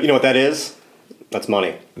douchey, but you know what that is? That's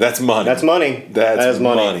money. That's money. That's money. That's That is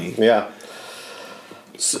money. money. Yeah.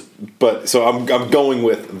 But so I'm going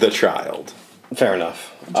with the child. Fair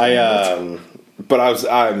enough. But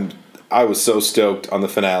I was so stoked on the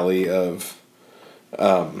finale of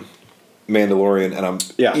Mandalorian, and I'm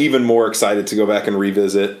even more excited to go back and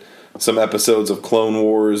revisit some episodes of Clone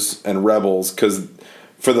Wars and Rebels because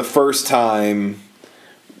for the first time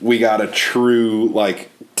we got a true like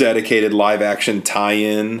dedicated live action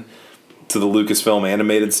tie-in to the Lucasfilm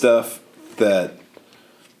animated stuff that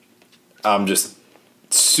I'm just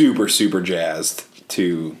super jazzed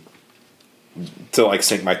to like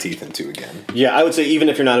sink my teeth into again. Yeah, I would say even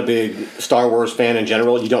if you're not a big Star Wars fan in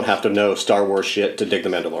general, you don't have to know Star Wars shit to dig The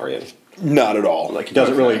Mandalorian. Not at all. Like, he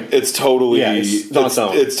doesn't really. It's totally. Yeah, it's on its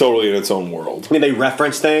own. It's totally in its own world. I mean, they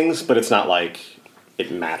reference things, but it's not like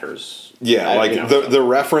it matters. Yeah, like the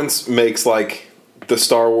reference makes like the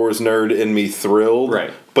Star Wars nerd in me thrilled,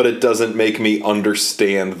 Right. But it doesn't make me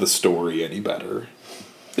understand the story any better.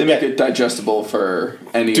 They make it digestible for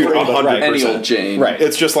any Dude, old, 100%. any old Jane. Right.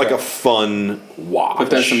 It's just like a fun watch. But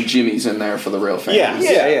there's some Jimmies in there for the real fans. Yeah.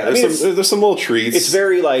 yeah. I mean, There's some little treats. It's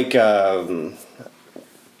very like kind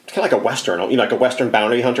of like a western, like a western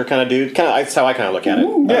bounty hunter kind of dude. Kind of that's how I kind of look at it.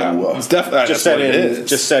 yeah, it's definitely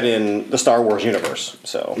just set in the Star Wars universe.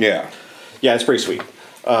 So yeah. it's pretty sweet.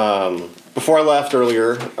 Before I left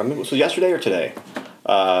earlier, I mean, was it yesterday or today?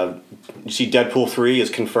 You see, Deadpool 3 is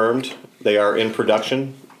confirmed. They are in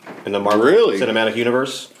production in the Marvel Cinematic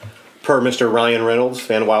Universe, per Mr. Ryan Reynolds,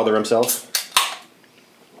 Van Wilder himself.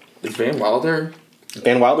 Is Van Wilder?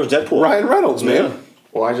 Van Wilder's Deadpool. Ryan Reynolds, man. Yeah.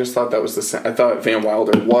 Well, I just thought that was the same. I thought Van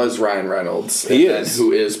Wilder was Ryan Reynolds. He and is.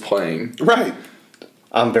 who is playing. Right.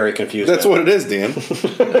 I'm very confused. That's now. what it is, Dan.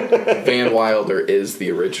 Van Wilder is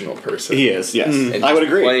the original person. He is. Yes, And I would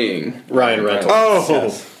he's agree. Playing Ryan Reynolds. Oh.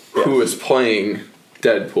 Yes. Who is playing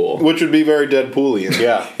Deadpool? Which would be very Deadpoolian.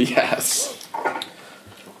 Yeah. Yes.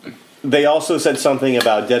 They also said something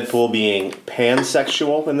about Deadpool being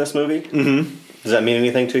pansexual in this movie. Mm-hmm. Does that mean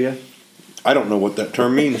anything to you? I don't know what that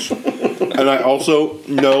term means. And I also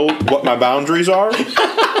know what my boundaries are.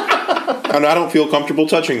 And I don't feel comfortable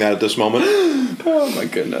touching that at this moment. Oh my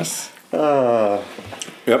goodness. Yep.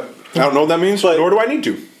 I don't know what that means, But- nor do I need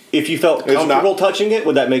to. If you felt It's comfortable not- touching it,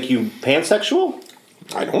 would that make you pansexual?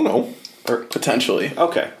 I don't know. Potentially.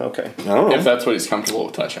 Okay. I don't know. If that's what he's comfortable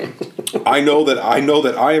with touching. I know that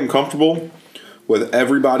I am comfortable with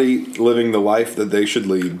everybody living the life that they should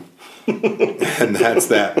lead. And that's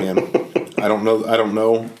that, man. I don't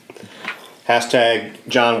know. Hashtag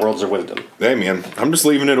John Worlds of Wisdom. Hey, man, I'm just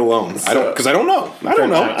leaving it alone. I don't know. I don't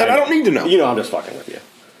know, and I don't need to know. You know, I'm just fucking with you.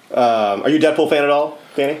 Are you a Deadpool fan at all,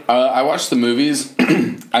 Danny? I watched the movies.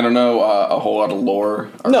 I don't know a whole lot of lore.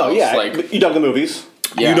 No, yeah. Like, You dug the movies.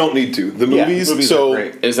 yeah. You don't need to. The movies, movies so are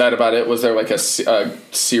great. Is that about it? Was there like a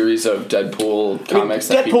series of Deadpool comics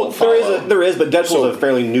that people Deadpool, follow? there is, but Deadpool's So- a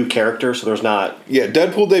fairly new character, so there's not. yeah,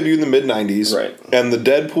 Deadpool debuted in the mid '90s, Right. And the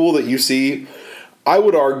Deadpool that you see, I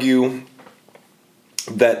would argue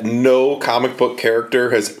that no comic book character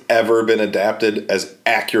has ever been adapted as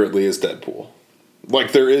accurately as Deadpool.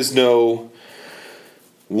 Like, there is no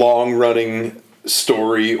long-running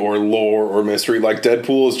story or lore or mystery. Like,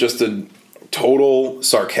 Deadpool is just a total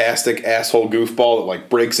sarcastic asshole goofball that like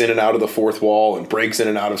breaks in and out of the fourth wall and breaks in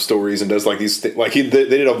and out of stories and does like these like they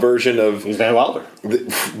did a version of He's Van Wilder.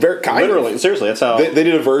 very kind Literally, seriously, that's how. they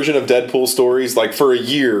did a version of Deadpool stories like for a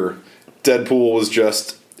year. Deadpool was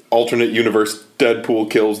just alternate universe.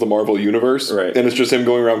 Deadpool kills the Marvel universe, Right. And it's just him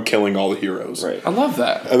going around killing all the heroes, Right. I love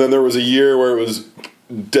that. And then there was a year where it was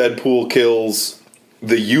Deadpool kills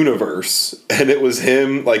the universe, and it was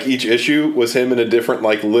him. Like each issue was him in a different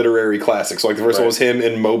like literary classic. So like the first one was him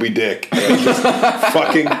in Moby Dick, and he just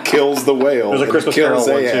fucking kills the whale. There's a and Christmas kills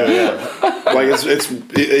Carol one Ahab. too. Yeah.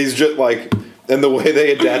 Like he's just like, and the way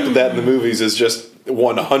they adapted that in the movies is just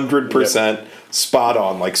 100% spot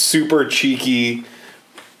on. Like super cheeky,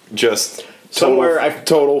 just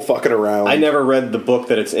total fucking around. I never read the book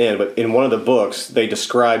that it's in, but in one of the books, they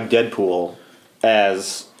describe Deadpool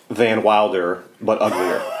as Van Wilder, but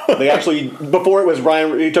uglier. They actually, before it was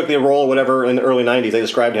Ryan, he took the role or whatever in the early 90s, they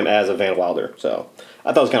described him as a Van Wilder. So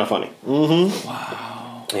I thought it was kind of funny. Mm-hmm.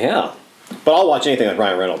 Wow. Yeah. But I'll watch anything with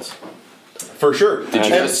Ryan Reynolds. For sure. Did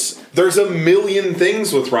you guys? There's a million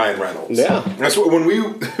things with Ryan Reynolds. Yeah. That's what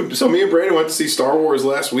when so me and Brandon went to see Star Wars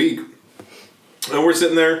last week, and we're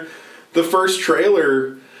sitting there. The first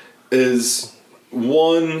trailer is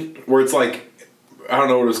one where it's like, I don't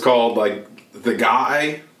know what it's called, like The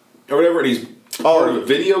Guy or whatever, and he's part of a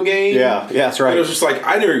video game. Yeah, that's right. And it was just like,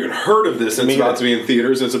 I never even heard of this, and Me it's about either. to be in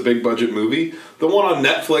theaters, and it's a big budget movie. The one on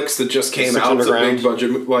Netflix that just came Six out is a Underground. big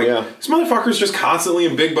budget like, Yeah. this motherfucker's just constantly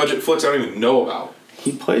in big budget flicks I don't even know about.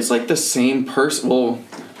 He plays like the same person. Well,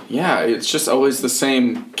 yeah, it's just always the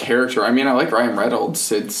same character. I mean, I like Ryan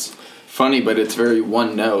Reynolds. It's funny, but it's very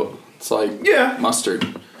one note. It's like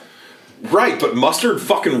mustard. Right, but mustard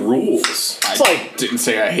fucking rules. I like didn't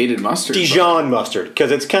say I hated mustard. Dijon mustard,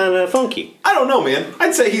 because it's kind of funky. I don't know, man.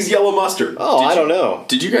 I'd say he's yellow mustard. Oh, I don't know.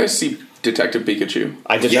 Did you guys see Detective Pikachu?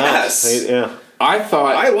 I did Yes. not. Yeah.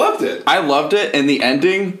 I loved it. I loved it, and the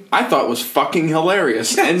ending I thought was fucking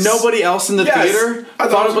hilarious, Yes. and nobody else in the theater I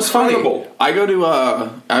thought it was funny. incredible. I go to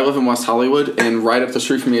I live in West Hollywood, and right up the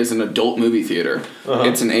street from me is an adult movie theater.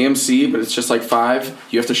 It's an AMC, but it's just like 5.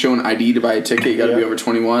 You have to show an ID to buy a ticket. You got to be over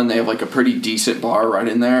 21. They have like a pretty decent bar right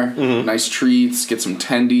in there. Nice treats. Get some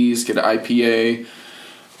tendies. Get an IPA.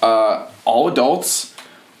 All adults.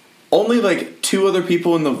 Only like 2 other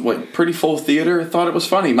people in the like pretty full theater thought it was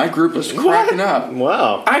funny. My group was cracking up.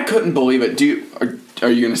 Wow. I couldn't believe it. Are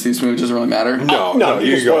you going to see this movie? It doesn't really matter. No,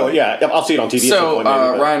 you can spoil it. Yeah, I'll see it on TV. So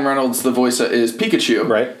Ryan Reynolds, the voice is Pikachu,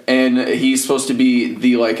 Right. And he's supposed to be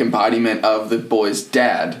the like embodiment of the boy's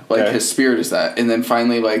dad. Like his spirit is that, and then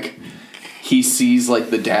finally like he sees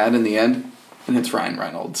like the dad in the end, and it's Ryan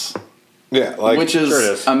Reynolds, Yeah, like which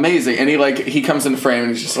is amazing. And he comes in frame and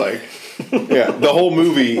he's just like, yeah, the whole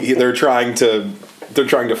movie they're trying to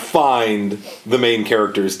find the main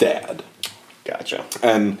character's dad. Gotcha.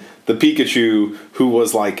 And the Pikachu, who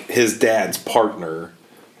was like his dad's partner,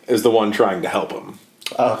 is the one trying to help him.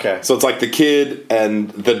 Okay. So it's like the kid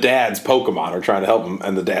and the dad's Pokemon are trying to help him,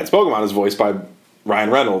 and the dad's Pokemon is voiced by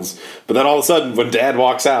Ryan Reynolds. But then all of a sudden, when Dad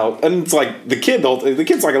walks out, and it's like the kid's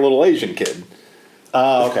like a little Asian kid.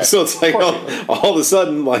 Okay. So it's like all of a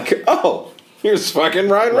sudden, like, oh, here's fucking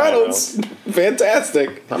Ryan Reynolds.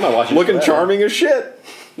 Fantastic. I'm not watching. Looking charming as shit.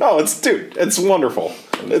 No, it's wonderful.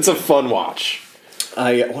 It's a fun watch.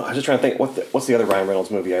 I'm just trying to think. What's the other Ryan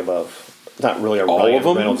Reynolds movie I love? It's not really a All Ryan of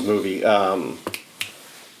them? Reynolds movie.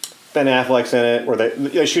 Ben Affleck's in it, where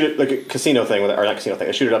they shoot it like a casino thing, or not casino thing.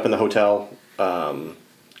 They shoot it up in the hotel.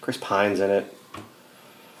 Chris Pine's in it.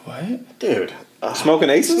 what? Dude. Smoking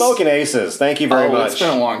Aces? Smoking Aces. Thank you very much. It's been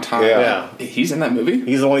a long time. Yeah. He's in that movie.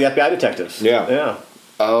 He's one of the FBI detectives. Yeah. Yeah.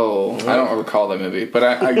 Oh, I don't recall that movie, but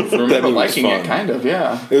I remember movie was liking fun. it. Kind of,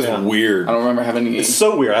 yeah. It was weird. I don't remember having any. It's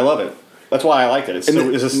so weird. I love it. That's why I liked it.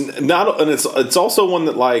 It's also one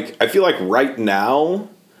that like I feel like right now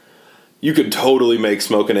you could totally make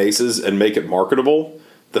Smoking Aces and make it marketable.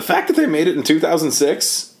 The fact that they made it in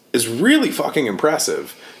 2006 is really fucking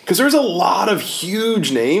impressive because there's a lot of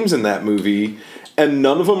huge names in that movie and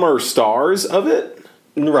none of them are stars of it.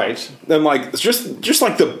 Right. And like it's just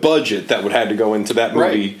like the budget that would have to go into that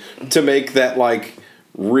movie to make that like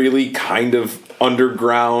really kind of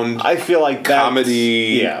underground I feel like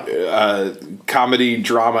comedy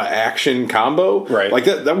drama action combo. Right. Like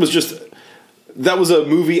that was a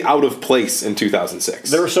movie out of place in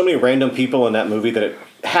 2006. There were so many random people in that movie that it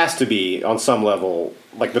has to be on some level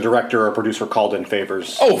like the director or producer called in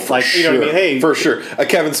favors. Oh, for like, sure. You know what I mean? Hey, for sure. A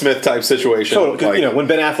Kevin Smith type situation. So, like, you know, when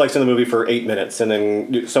Ben Affleck's in the movie for 8 minutes and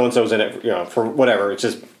then so and so's in it, for whatever, it's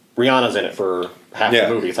just Rihanna's in it for half the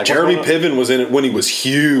movie. It's like Jeremy Piven was in it when he was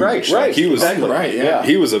huge. Right, Like, he was exactly. Right, yeah.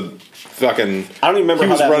 He was a fucking. I don't even remember He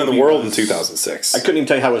how was that running the movie world was. in 2006. I couldn't even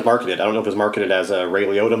tell you how it was marketed. I don't know if it was marketed as a Ray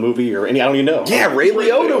Liotta movie or any. I don't even know. Yeah, Ray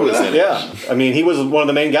Liotta was in it. Yeah, I mean, he was one of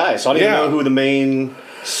the main guys, so I don't even know who the main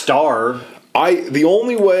star. The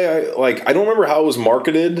only way I don't remember how it was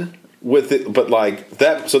marketed with it, but like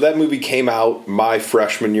that. So that movie came out my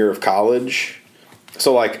freshman year of college.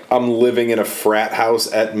 So like I'm living in a frat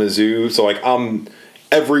house at Mizzou. So like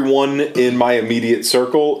everyone in my immediate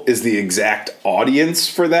circle is the exact audience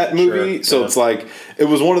for that movie. Sure, so it's like it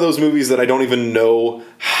was one of those movies that I don't even know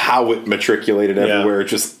how it matriculated everywhere. It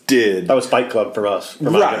just did. That was Fight Club for us.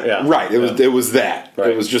 Right. It was that. Right.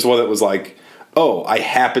 It was just one that was like, oh, I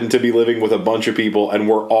happen to be living with a bunch of people and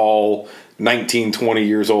we're all 19, 20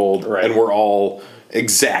 years old and we're all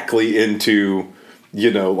exactly into,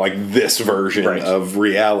 like this version of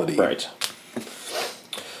reality. Right.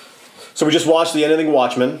 So we just watched the ending of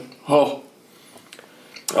Watchmen. Oh,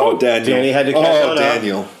 Daniel. Danny had to catch on up.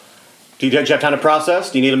 Daniel. Do you have time to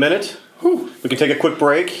process? Do you need a minute? We can take a quick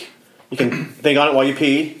break. You can think on it while you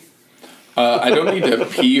pee. I don't need to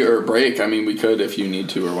pee or break. I mean, we could if you need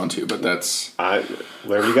to or want to, but that's...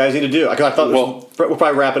 Whatever you guys need to do. I thought we'll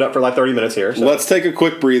probably wrap it up for like 30 minutes here. So. Let's take a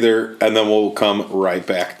quick breather, and then we'll come right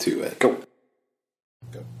back to it. Go.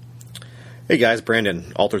 Hey guys,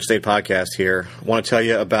 Brandon, Altered State Podcast here. I want to tell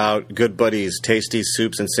you about Good Buddies Tasty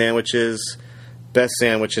Soups and Sandwiches. Best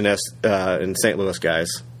sandwich in St. Louis, guys.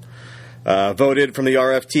 Voted from the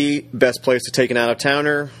RFT, best place to take an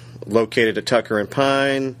out-of-towner. Located at Tucker and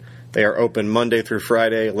Pine. They are open Monday through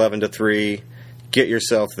Friday, 11 to 3. Get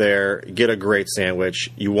yourself there. Get a great sandwich.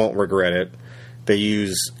 You won't regret it. They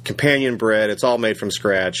use companion bread. It's all made from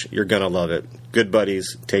scratch. You're going to love it. Good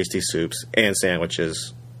Buddies, tasty soups, and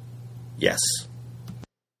sandwiches. Yes.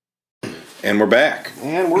 And we're back.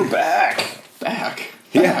 Back.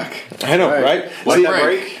 Yeah. I know, right? What See, a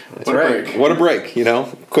break. What a break. What a break,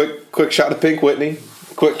 Quick shot of Pink Whitney.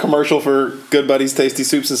 Quick commercial for Good Buddies Tasty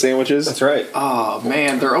Soups and Sandwiches. That's right. Oh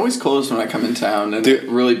man, they're always closed when I come in town, and Dude. it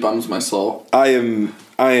really bums my soul. I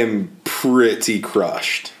am pretty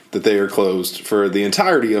crushed that they are closed for the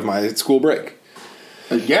entirety of my school break.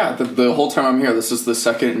 Yeah, the whole time I'm here, this is the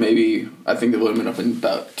second, maybe, I think they've only been open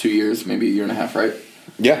about 2 years, maybe a year and a half, right?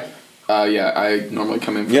 Yeah. Yeah, I normally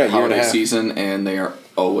come in for Yeah, the year and a holiday half. season, and they are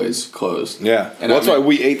always closed. Yeah. And Well, that's I why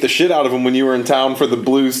we ate the shit out of them when you were in town for the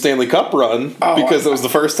Blues Stanley Cup run, because it was the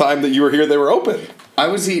first time that you were here they were open. I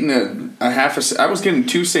was eating I was getting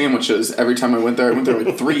 2 sandwiches every time I went there. I went there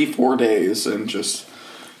like 3-4 days and just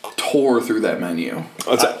tore through that menu.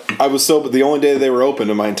 I was but the only day they were open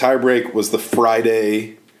in my entire break was the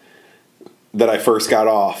Friday that I first got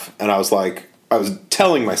off, and I was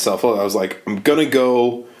telling myself, I was like, I'm gonna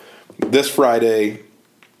go this Friday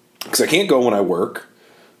because I can't go when I work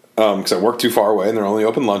because I work too far away and they're only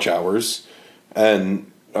open lunch hours,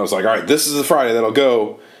 and I was like, all right, this is the Friday that I'll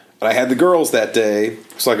go, and I had the girls that day,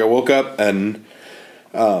 so like I woke up and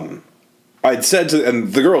I'd said to,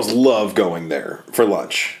 and the girls love going there for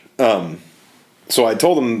lunch. So I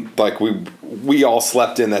told them, like, we all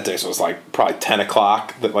slept in that day, so it was like probably 10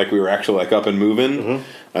 o'clock that like we were actually like up and moving.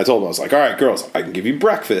 Mm-hmm. I told them, I was like, all right, girls, I can give you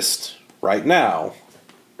breakfast right now,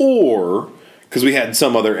 or because we had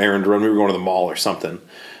some other errand run, we were going to the mall or something. And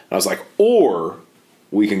I was like, or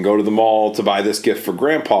we can go to the mall to buy this gift for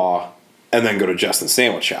Grandpa and then go to Justin's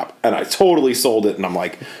Sandwich Shop. And I totally sold it, and I'm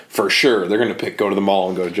like, for sure, they're going to go to the mall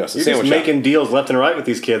and go to Justin's You're Sandwich just Shop. making deals left and right with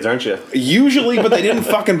these kids, aren't you? Usually, but they didn't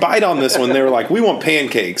fucking bite on this one. They were like, we want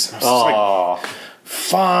pancakes. I was just like, Oh,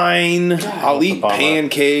 fine, I'll that's a eat bummer.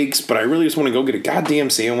 pancakes, but I really just want to go get a goddamn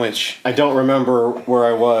sandwich. I don't remember where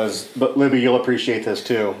I was, but Libby, you'll appreciate this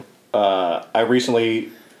too. I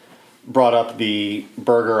recently brought up the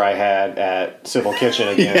burger I had at Civil Kitchen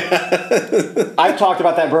again. I've talked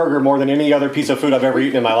about that burger more than any other piece of food I've ever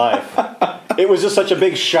eaten in my life. It was just such a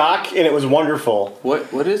big shock, and it was wonderful.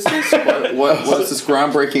 What is this? What's this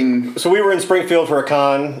groundbreaking? So we were in Springfield for a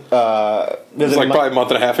con. It was like probably a month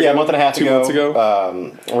and a half ago. Yeah, a month and a half 2 ago. months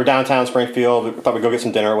ago. We're downtown Springfield. We thought we'd go get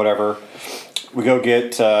some dinner or whatever. We go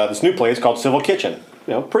get this new place called Civil Kitchen.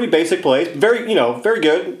 You know, pretty basic place. Very, very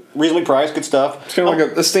good. Reasonably priced, good stuff. It's kind of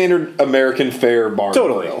like a standard American fare bar.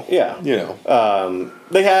 Totally, grill. yeah. You know.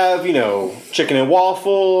 They have, chicken and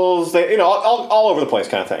waffles. They, all over the place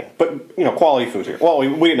kind of thing. But, quality food here. Well, we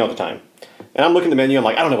didn't know at the time. And I'm looking at the menu. I'm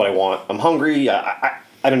like, I don't know what I want. I'm hungry. I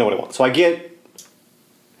don't know what I want. So I get...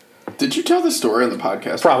 Did you tell the story on the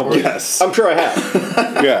podcast? Probably. before? Yes. I'm sure I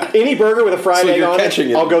have. Yeah. Any burger with a fried So egg you're on catching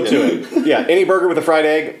it, it. I'll go Yeah. to it. Yeah, any burger with a fried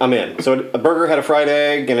egg, I'm in. So a burger had a fried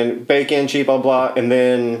egg and then bacon, cheese, blah, blah, and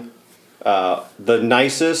then the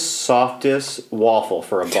nicest, softest waffle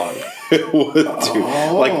for a bun. It would, dude.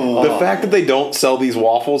 Like, the fact that they don't sell these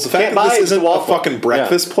waffles, the fact Can't that buy this it, isn't it's a a waffle. fucking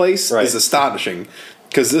breakfast Yeah. place Right. is astonishing.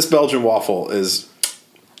 Because this Belgian waffle is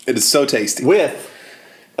so tasty. With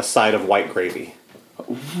a side of white gravy.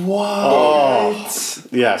 What?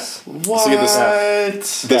 Yes. What? So you get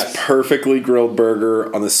this Yes. perfectly grilled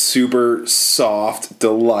burger on the super soft,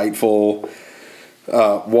 delightful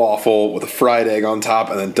waffle with a fried egg on top,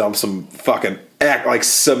 and then dump some fucking like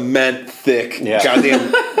cement thick, Yeah.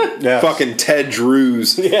 goddamn Yes. fucking Ted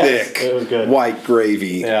Drew's Yes, thick it was good. white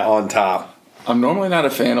gravy Yeah. on top. I'm normally not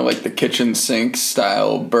a fan of like the kitchen sink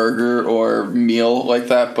style burger or meal like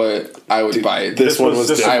that, but I would buy it. this one was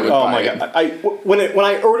different. I would oh buy my it. god! When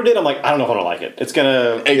I ordered it, I'm like, I don't know if I'm gonna like it. It's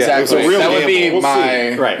gonna Exactly. it was a real that would be gamble. We'll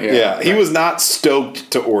my see. Right. Yeah, he was not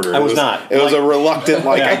stoked to order. I It was not. It was Like- a reluctant,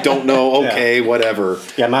 like, Yeah. I don't know, okay, whatever.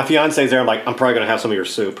 Yeah, my fiance's there. I'm like, I'm probably gonna have some of your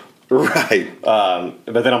soup. Right. But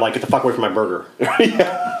then I'm like, get the fuck away from my burger.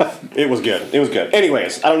 It was good. It was good.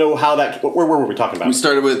 Anyways, I don't know how that. Where were we talking about? We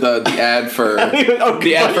started with the ad for Oh,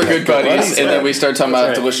 the ad for Good Buddies, and then we started talking about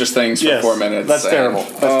right. delicious things for Yes, 4 minutes. That's and- terrible.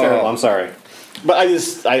 That's terrible. I'm sorry, but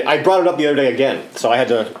I brought it up the other day again, so I had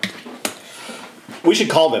to. We should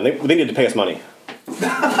call them. They need to pay us money.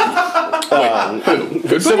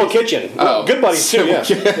 Good Civil Buddies? Kitchen. Oh. Good Buddies too. Yeah.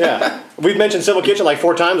 Yeah. We've mentioned Civil Kitchen like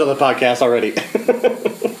 4 times on the podcast already.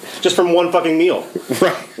 Just from one fucking meal.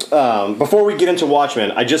 Right. Before we get into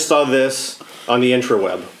Watchmen, I just saw this on the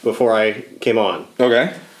intraweb before I came on.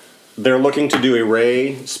 Okay. They're looking to do a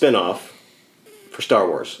Rey spin-off for Star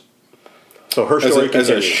Wars. So her story As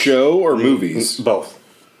a continues. show or movies? Both.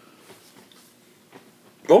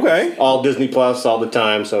 Okay. All Disney Plus all the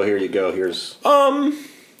time, so here you go. Here's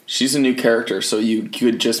She's a new character, so you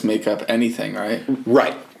could just make up anything, right?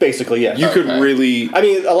 Right. basically, yeah. You could Okay. really. I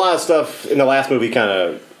mean, a lot of stuff in the last movie kind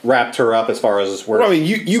of wrapped her up as far as where. Well, I mean,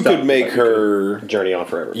 you stuff could make that her. could journey on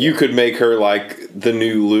forever. You could make her like the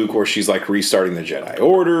new Luke, where she's like restarting the Jedi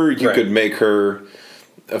Order. You Right. could make her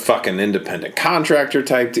a fucking independent contractor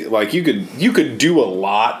type. Like you could do a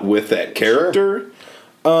lot with that character.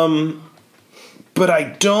 Sure. But I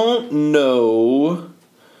don't know.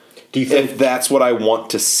 Do you think if that's what I want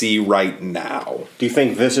to see right now? Do you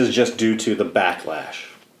think this is just due to the backlash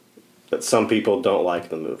that some people don't like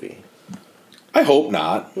the movie? I hope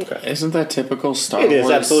not. Okay. Isn't that typical Star Wars? It is,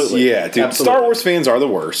 absolutely. Yeah, dude. Absolutely. Star Wars fans are the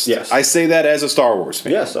worst. Yes. I say that as a Star Wars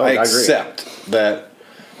fan. Yes, I agree. accept that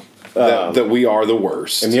we are the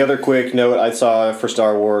worst. And the other quick note I saw for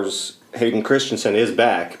Star Wars, Hayden Christensen is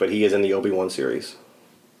back, but he is in the Obi-Wan series.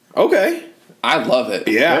 Okay. I love it.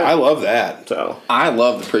 Yeah, I love that. So I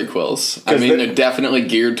love the prequels. I mean, they're definitely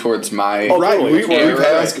geared towards my right. Totally. We've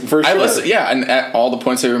asked for sure. I listen, yeah, and at all the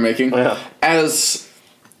points they were making. As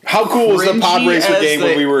how cool was the pod racer game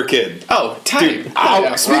when we were a kid? Oh, tight.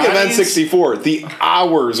 Dude, speaking of N64, the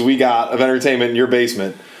hours we got of entertainment in your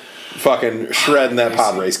basement, fucking shredding that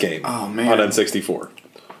pod race game. Oh man, on N64.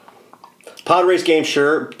 Pod race game,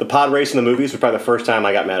 sure. The pod race in the movies was probably the first time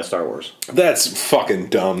I got mad at Star Wars. That's fucking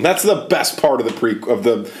dumb. That's the best part of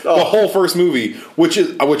the whole first movie, which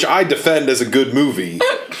I defend as a good movie.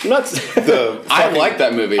 I like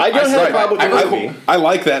that movie. I don't have a problem with the movie. I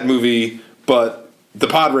like that movie, but the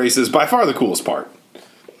pod race is by far the coolest part.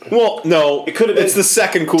 Well, no, it could have been. It's the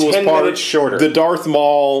second coolest 10 part. Minutes shorter. The Darth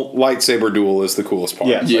Maul lightsaber duel is the coolest part.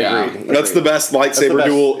 Yes, yeah, agreed. That's the best lightsaber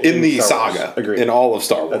duel in the saga. Agreed. In all of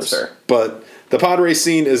Star Wars. That's fair. But the pod race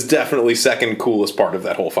scene is definitely second coolest part of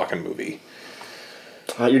that whole fucking movie.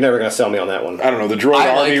 You're never going to sell me on that one. I don't know. The droid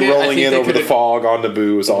army rolling in over the fog on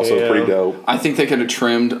Naboo is also pretty dope. I think they could have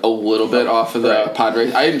trimmed a little bit off of the pod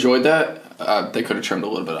race. I enjoyed that. They could have trimmed a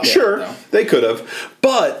little bit off. Sure, they could have.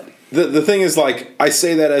 But the thing is, like, I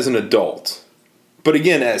say that as an adult. But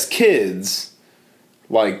again, as kids,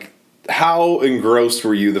 like, how engrossed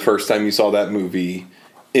were you the first time you saw that movie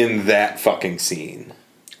in that fucking scene?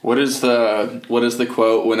 What is the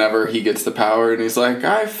quote whenever he gets the power and he's like,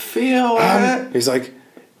 I feel it? He's like,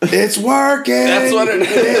 it's working. That's what it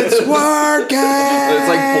is. It's working. It's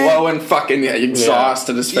like blowing fucking exhaust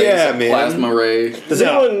in his face. Yeah, man. Plasma ray. Does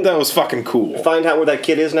anyone that was fucking cool. Find out where that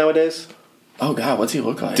kid is nowadays? Oh God, what's he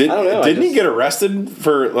look like? I don't know. Didn't he get arrested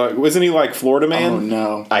for like? Wasn't he like Florida Man? Oh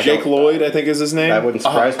no, Jake Lloyd, I think is his name. That wouldn't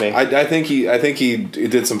surprise me. I think he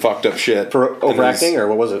did some fucked up shit For overacting, or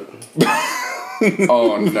what was it?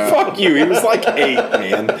 Oh no! Fuck you. He was like 8,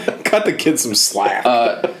 man. Cut the kid some slack.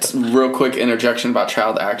 Real quick interjection about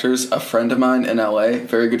child actors. A friend of mine in LA,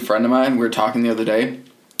 very good friend of mine, we were talking the other day.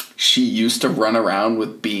 She used to run around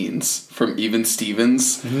with Beans from Even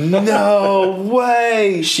Stevens. No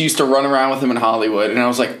way. She used to run around with him in Hollywood, and I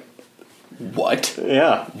was like, what?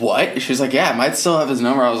 Yeah. What? She's like, yeah, I might still have his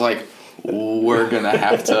number. I was like, we're gonna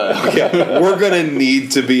have to. Yeah, we're gonna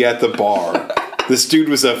need to be at the bar. This dude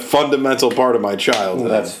was a fundamental part of my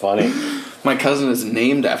childhood. That's funny. My cousin is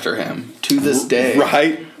named after him to this day.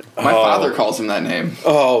 Right? My father calls him that name.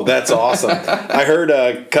 Oh, that's awesome. I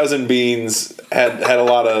heard Cousin Beans had a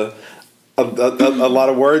lot of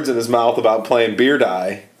words in his mouth about playing Beer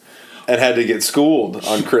Die and had to get schooled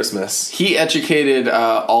on Christmas. He educated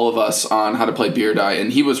all of us on how to play Beer Die,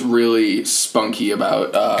 and he was really spunky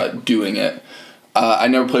about doing it. I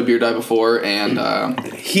never played Beer Die before, and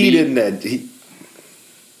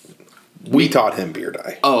we taught him Beer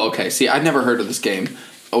Die. Oh, okay. See, I'd never heard of this game,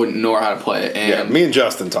 nor how to play it. And yeah, me and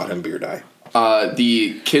Justin taught him Beer Die.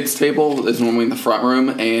 The kids' table is normally in the front room,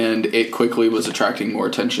 and it quickly was attracting more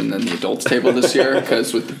attention than the adults' table this year,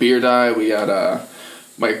 because with the Beer Die, we had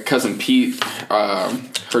my cousin Pete,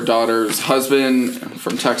 her daughter's husband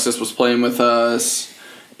from Texas was playing with us.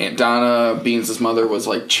 Aunt Donna, Beans' mother, was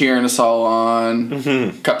like cheering us all on.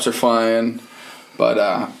 Mm-hmm. Cups are flying.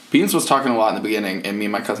 But Beans was talking a lot in the beginning, and me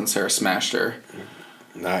and my cousin Sarah smashed her.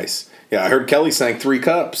 Nice. Yeah, I heard Kelly sang 3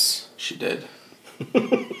 cups. She did.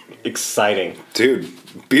 Exciting. Dude,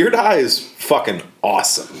 Beer Die is fucking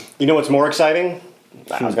awesome. You know what's more exciting?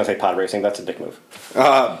 I was going to say pod racing. That's a dick move.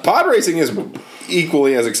 Pod racing is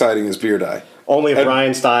equally as exciting as Beer Die. Only if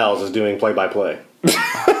Ryan Stiles is doing play-by-play.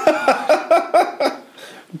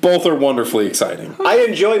 Both are wonderfully exciting. I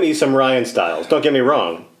enjoy me some Ryan Stiles. Don't get me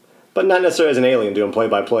wrong. But not necessarily as an alien doing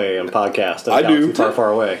play-by-play and podcast. I do. Far, far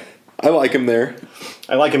away. I like him there.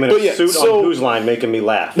 I like him in a suit on Who's Line making me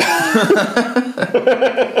laugh.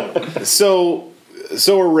 So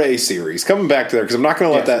a Ray series. Coming back to there, because I'm not going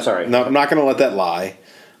to let that. Sorry. No, I'm not going to let that lie.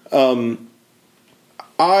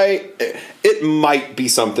 It might be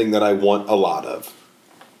something that I want a lot of.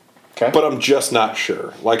 Okay. But I'm just not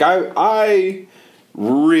sure. Like I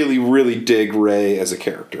really, really dig Ray as a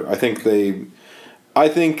character. I think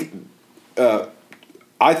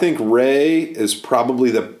I think Rey is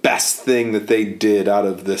probably the best thing that they did out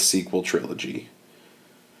of this sequel trilogy.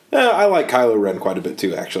 I like Kylo Ren quite a bit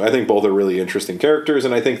too, actually. I think both are really interesting characters,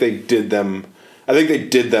 and I think they did them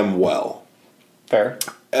well. Fair.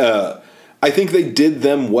 I think they did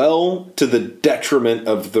them well to the detriment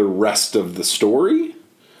of the rest of the story.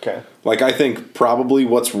 Okay. Like, I think probably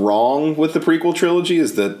what's wrong with the prequel trilogy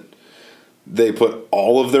is that they put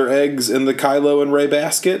all of their eggs in the Kylo and Rey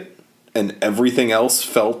basket, and everything else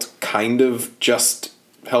felt kind of just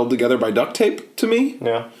held together by duct tape to me.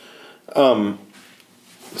 Yeah.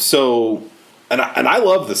 So, and I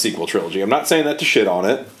love the sequel trilogy. I'm not saying that to shit on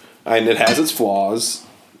it, and it has its flaws,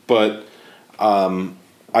 but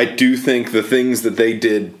I do think the things that they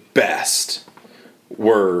did best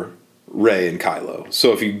were Rey and Kylo.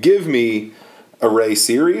 So if you give me a Rey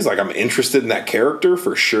series, like, I'm interested in that character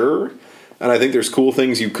for sure, and I think there's cool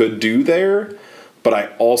things you could do there, but I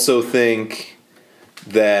also think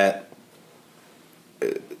that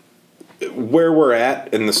where we're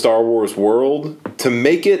at in the Star Wars world, to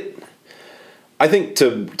make it, I think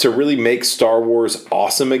to really make Star Wars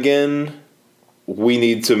awesome again, we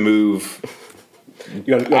need to move.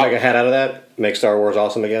 You want to make a hat out of that? Make Star Wars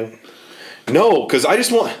awesome again? No, because I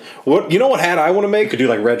just want what hat I want to make. You could do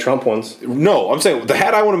like red Trump ones. No, I'm saying the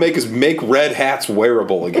hat I want to make is make red hats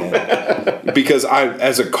wearable again. Because I,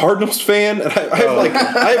 as a Cardinals fan, and I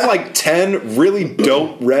have like 10 really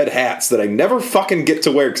dope red hats that I never fucking get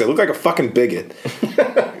to wear because I look like a fucking bigot,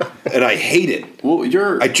 and I hate it. Well,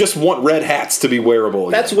 I just want red hats to be wearable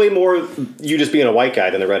again. That's way more you just being a white guy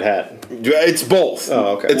than the red hat. It's both.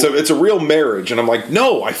 Oh, okay. It's a real marriage, and I'm like,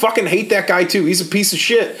 no, I fucking hate that guy too. He's a piece of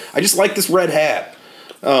shit. I just like this red hat.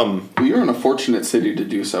 Well, you're in a fortunate city to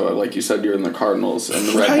do so. Like you said, you're in the Cardinals and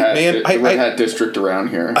the red hat district around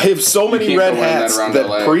here. I have so many red hats that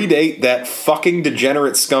LA. predate that fucking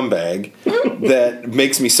degenerate scumbag that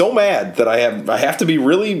makes me so mad that I have to be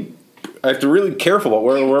really careful about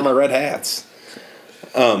where I wear my red hats.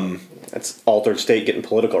 That's altered state getting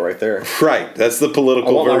political right there. Right, that's the political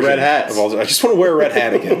I want version. my red hats. I just want to wear a red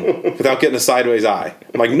hat again without getting a sideways eye.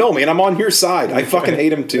 I'm like, no, man, I'm on your side. I fucking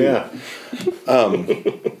hate him too. Yeah.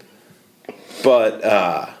 But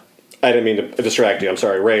I didn't mean to distract you. I'm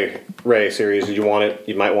sorry. Ray series. Did you want it?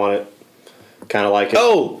 You might want it. Kind of like it.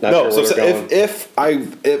 Oh Not no! sure So where we're going. if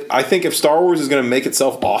I think if Star Wars is going to make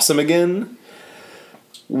itself awesome again,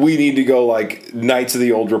 we need to go like Knights of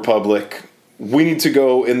the Old Republic. We need to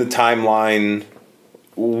go in the timeline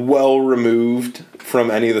well removed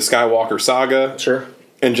from any of the Skywalker saga. Sure.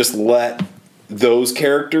 And just let those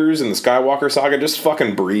characters in the Skywalker saga just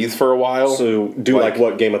fucking breathe for a while. So do like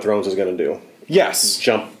what Game of Thrones is going to do. Yes.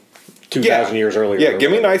 Jump 2,000 years earlier. Yeah,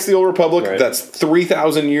 give me Knights of the Old Republic. Right. That's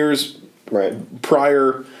 3,000 years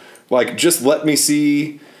prior. Like, just let me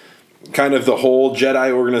see kind of the whole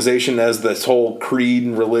Jedi organization as this whole creed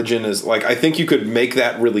and religion is. Like, I think you could make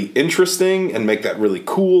that really interesting and make that really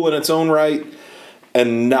cool in its own right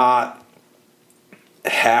and not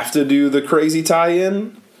have to do the crazy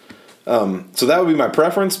tie-in. So that would be my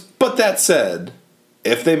preference. But that said,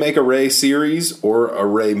 if they make a Rey series or a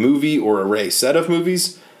Rey movie or a Rey set of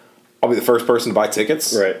movies, I'll be the first person to buy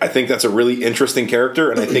tickets. Right. I think that's a really interesting character,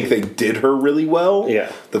 and I think they did her really well.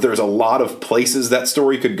 Yeah. That there's a lot of places that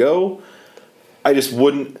story could go. I just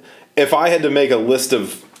wouldn't... If I had to make a list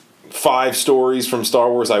of 5 stories from Star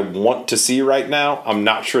Wars I want to see right now, I'm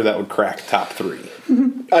not sure that would crack top 3.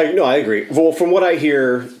 I agree. Well, from what I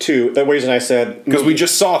hear, too, the reason I said... Because we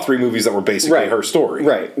just saw 3 movies that were basically her story.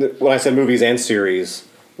 Right. When I said movies and series,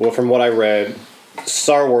 well, from what I read,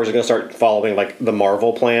 Star Wars is going to start following like the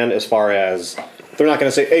Marvel plan as far as... They're not going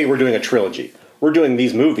to say, hey, we're doing a trilogy. We're doing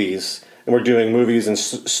these movies, and we're doing movies and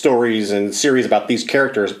stories and series about these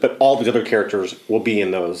characters, but all these other characters will be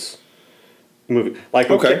in those movies. Like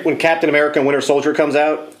when Captain America and Winter Soldier comes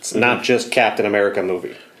out, it's not just Captain America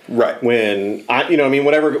movie. Right. When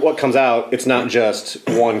what comes out, it's not just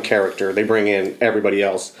one character. They bring in everybody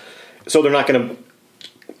else. So they're not going to...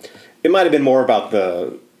 It might have been more about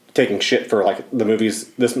the taking shit for like the movies,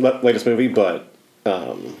 this latest movie, but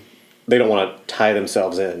they don't want to tie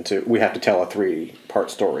themselves into, we have to tell a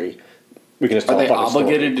 3-part story. We can just tell Are they a fucking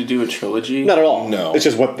obligated story. to do a trilogy? Not at all. No. It's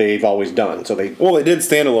just what they've always done. So they did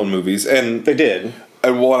standalone movies, and they did.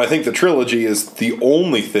 And I think the trilogy is the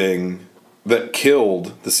only thing that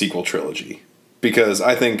killed the sequel trilogy. Because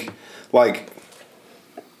I think, like,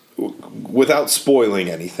 without spoiling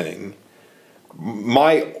anything,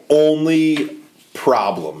 my only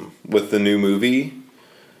problem with the new movie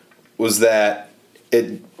was that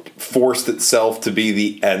it forced itself to be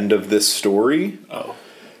the end of this story. Oh.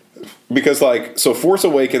 Because, like, so Force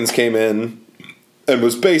Awakens came in and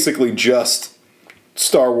was basically just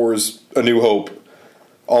Star Wars A New Hope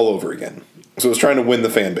all over again. So it's trying to win the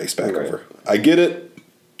fan base back over. I get it.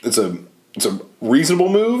 It's a reasonable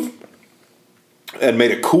move and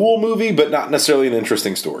made a cool movie, but not necessarily an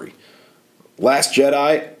interesting story. Last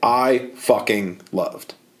Jedi, I fucking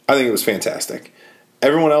loved. I think it was fantastic.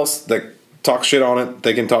 Everyone else that talks shit on it,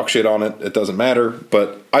 they can talk shit on it. It doesn't matter.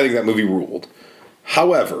 But I think that movie ruled.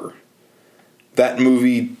 However, that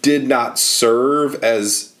movie did not serve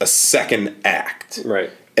as a second act. Right.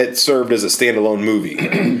 It served as a standalone movie.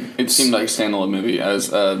 It seemed like a standalone movie as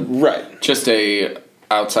Right. just a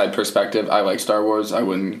outside perspective. I like Star Wars. I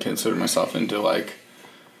wouldn't consider myself into like,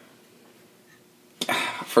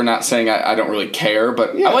 for not saying I don't really care,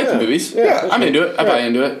 but I like the movies. Yeah, I'm into it. I buy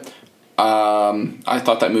into it. I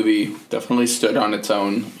thought that movie definitely stood on its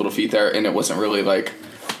own little feet there, and it wasn't really like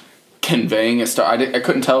conveying a story. I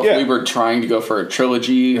couldn't tell if we were trying to go for a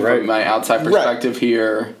trilogy from my outside perspective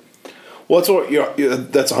here. Well, that's what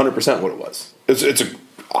that's 100% what it was.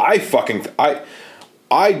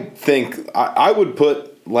 I think I would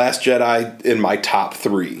put Last Jedi in my top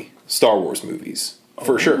 3 Star Wars movies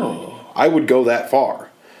for sure. I would go that far,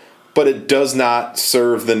 but it does not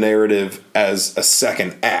serve the narrative as a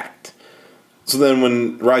second act. So then,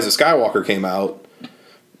 when Rise of Skywalker came out,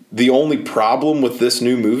 the only problem with this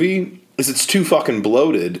new movie is it's too fucking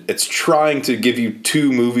bloated. It's trying to give you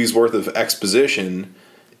 2 movies worth of exposition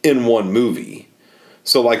in one movie.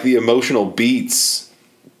 So like the emotional beats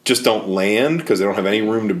just don't land because they don't have any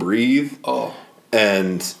room to breathe. Oh.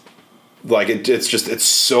 And like it's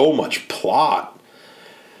so much plot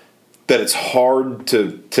that it's hard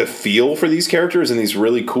to feel for these characters in these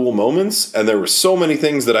really cool moments. And there were so many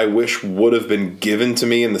things that I wish would have been given to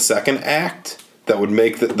me in the second act that would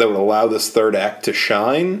that would allow this third act to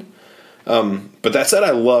shine. But that said, I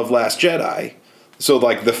love Last Jedi. So,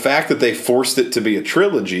 like, the fact that they forced it to be a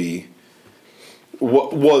trilogy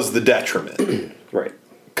was the detriment. Right.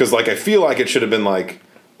 Because, like, I feel like it should have been, like,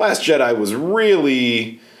 Last Jedi was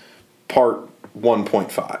really part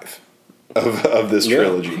 1.5 of this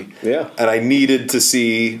trilogy. Yeah. And I needed to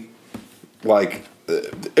see, like,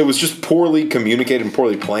 it was just poorly communicated and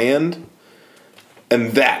poorly planned.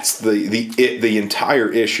 And that's the entire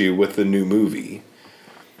issue with the new movie.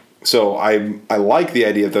 So I like the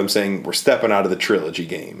idea of them saying we're stepping out of the trilogy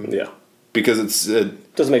game. Yeah. Because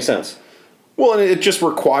it doesn't make sense. Well, and it just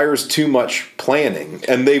requires too much planning.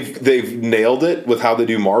 And they've nailed it with how they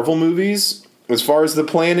do Marvel movies as far as the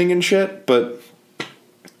planning and shit, but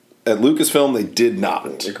at Lucasfilm they did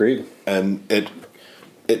not. Agreed. And it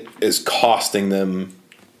is costing them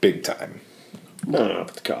big time. No,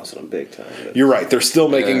 it's costing them big time. You're right. They're still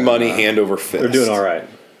making money hand over fist. They're doing all right.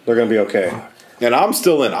 They're going to be okay. And I'm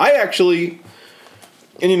still in. I actually,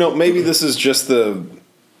 and maybe this is just the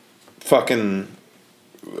fucking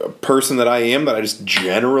person that I am, that I just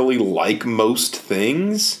generally like most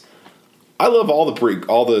things. I love all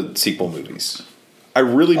the sequel movies. I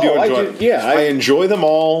really do enjoy. I enjoy them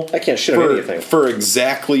all. I can't shit on anything for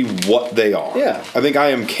exactly what they are. Yeah, I think I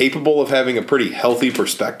am capable of having a pretty healthy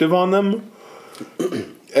perspective on them,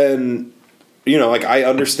 and like I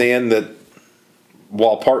understand that.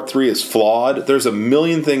 While part 3 is flawed, there's a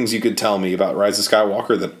million things you could tell me about Rise of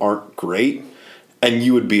Skywalker that aren't great, and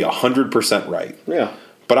you would be 100% right. Yeah.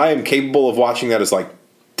 But I am capable of watching that as like,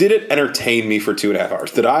 did it entertain me for 2.5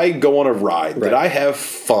 hours? Did I go on a ride? Right. Did I have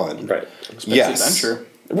fun? Right. Yes. Adventure.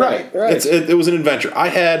 Right. It was an adventure. I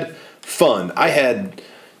had fun. I had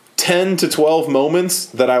 10 to 12 moments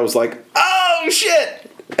that I was like, oh shit!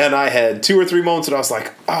 And I had 2 or 3 moments that I was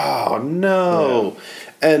like, oh no.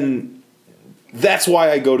 Yeah. And that's why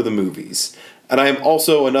I go to the movies. And I am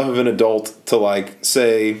also enough of an adult to like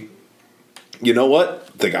say, you know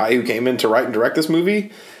what? The guy who came in to write and direct this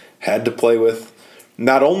movie had to play with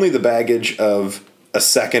not only the baggage of a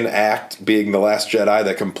second act being The Last Jedi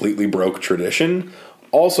that completely broke tradition,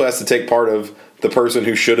 also has to take part of the person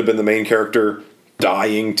who should have been the main character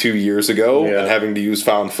dying 2 years ago and having to use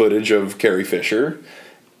found footage of Carrie Fisher,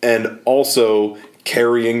 and also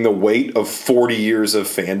carrying the weight of 40 years of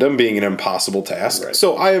fandom being an impossible task. Right.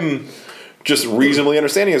 So I am just reasonably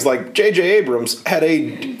understanding is like J.J. Abrams had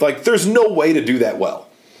there's no way to do that well.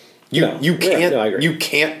 You can't you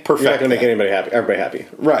can't perfect. You're not going to make anybody happy. Everybody happy.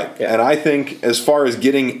 Right. Yeah. And I think as far as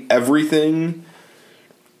getting everything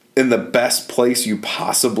in the best place you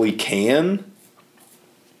possibly can,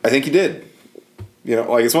 I think you did.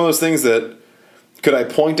 It's one of those things that could I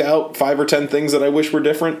point out 5 or 10 things that I wish were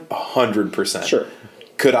different? 100%. Sure.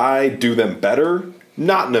 Could I do them better?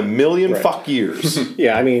 Not in a million fuck years.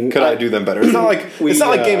 Yeah, I mean, could I do them better? It's not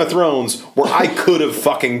like Game of Thrones where I could have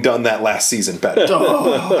fucking done that last season better.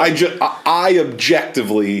 I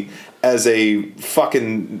objectively as a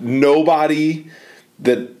fucking nobody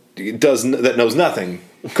that knows nothing,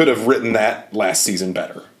 could have written that last season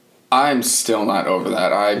better. I'm still not over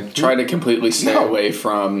that. I try to completely stay away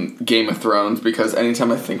from Game of Thrones because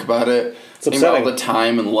anytime I think about it, think about all the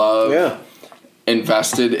time and love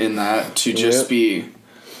invested in that to just be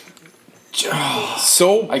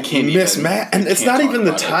so I can't mismatched. And it's not even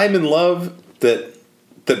the time and love that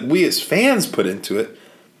we as fans put into it.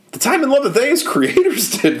 The time and love that they as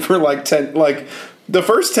creators did for the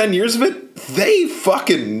first 10 years of it, they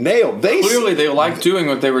fucking nailed. Clearly, they liked doing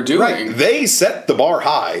what they were doing. Right. They set the bar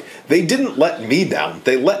high. They didn't let me down.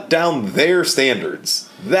 They let down their standards.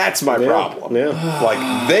 That's my problem. Yeah.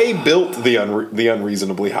 Like, they built the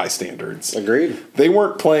unreasonably high standards. Agreed. They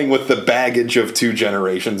weren't playing with the baggage of 2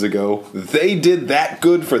 generations ago. They did that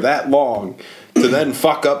good for that long to then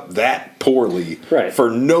fuck up that poorly for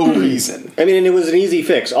no reason. I mean, and it was an easy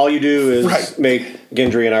fix. All you do is make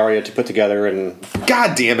Gendry and Arya to put together and...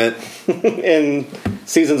 God damn it. in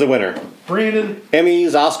Seasons of Winter. Brandon.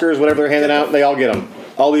 Emmys, Oscars, whatever they're handing out, they all get them.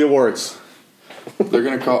 All the awards. They're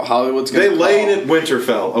going to call... Hollywood's going to They laid at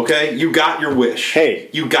Winterfell, okay? You got your wish. Hey.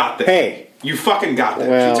 You got that. Hey. You fucking got that.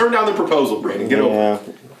 Well, she turned down the proposal, Brandon. Get over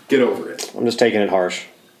it. Get over it. I'm just taking it harsh.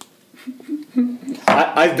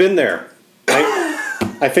 I've been there.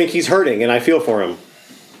 I think he's hurting, and I feel for him.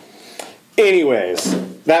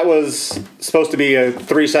 Anyways, that was supposed to be a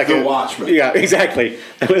 3-second... The Watchmen. Yeah, exactly.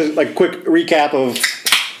 It was like a quick recap of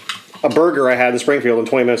a burger I had in Springfield, and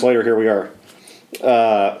 20 minutes later, here we are.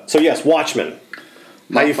 So yes, Watchmen.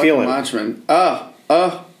 How you feeling? Watchmen.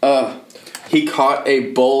 He caught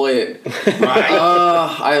a bullet. Right.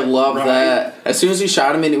 I love that. As soon as he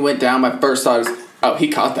shot him and he went down, my first thought is, oh, he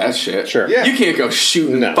caught that shit. Sure. Yeah. You can't go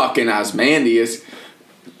shooting fucking Ozymandias.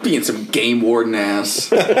 Being some game warden ass.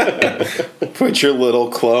 Put your little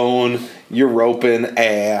clone, European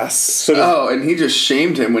ass. And he just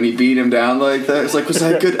shamed him when he beat him down like that. It's like, was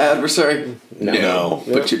that a good adversary? No.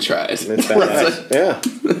 But you tried. It's badass. Yeah.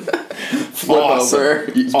 Flip over.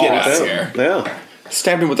 Get out of here. Yeah.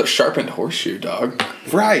 Stabbed him with a sharpened horseshoe, dog.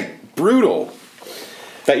 Right. Brutal.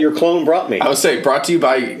 That your clone brought me. I would say brought to you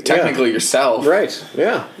by technically yourself. Right.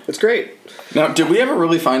 Yeah. It's great. Now, did we ever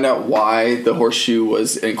really find out why the horseshoe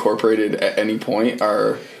was incorporated at any point,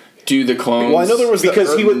 or do the clones? Well, I know there was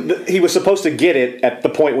because he was supposed to get it at the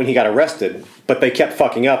point when he got arrested, but they kept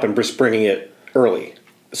fucking up and just bringing it early.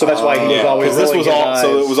 So that's why he was always. Because this was all.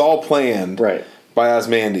 So it was all planned, by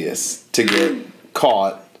Ozymandias to get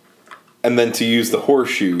caught, and then to use the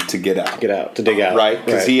horseshoe to get out. To dig out. Right?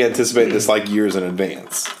 Because he anticipated this like years in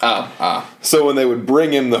advance. Oh. So when they would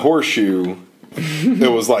bring him the horseshoe, it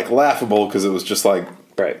was like laughable because it was just like,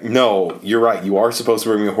 no, you're right. You are supposed to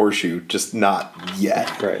bring me a horseshoe, just not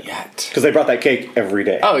yet. Right. Because they brought that cake every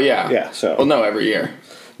day. Oh, yeah. Yeah, so. Well, no, every year.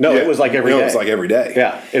 No, it was like every day. It was like every day.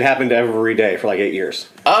 Yeah, it happened every day for like 8 years.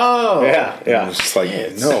 Oh. Yeah. It was just like,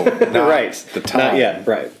 no, not right. the time. Not yet,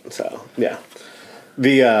 right. So, yeah.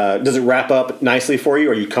 Does it wrap up nicely for you?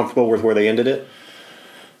 Are you comfortable with where they ended it?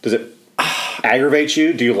 Does it aggravate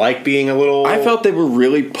you? Do you like being a little... I felt they were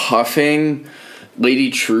really puffing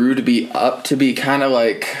Lady True to be up to be kind of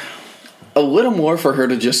like a little more for her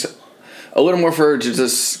to just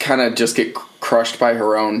kind of just get crushed by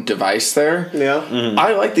her own device there. Yeah. Mm-hmm.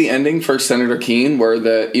 I like the ending for Senator Keene where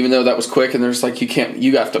even though that was quick and there's like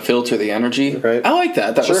you have to filter the energy. Right. I like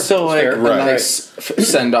that. That was still like a nice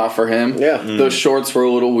send off for him. Yeah. Those shorts were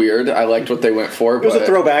a little weird. I liked what they went for. It was a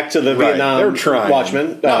throwback to the Vietnam They were trying.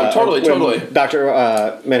 Watchmen. No, totally. Dr.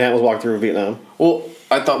 Manhattan was walking through Vietnam. Well,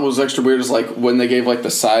 I thought what was extra weird is like when they gave like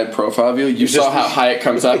the side profile view, you saw how high it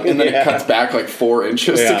comes up and then it cuts back like 4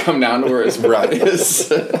 inches to come down to where his butt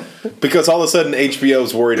is. Because all of a sudden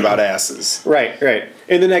HBO's worried about asses. Right.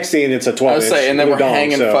 In the next scene, it's a 12 I was saying, and then we're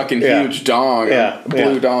hanging fucking huge dong,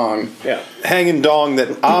 blue dong. Yeah. Hanging dong that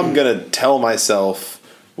I'm going to tell myself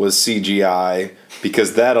was CGI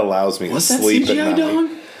because that allows me to sleep at night.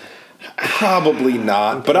 Dong? Probably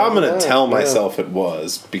not, but I'm going to tell myself it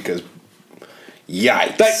was because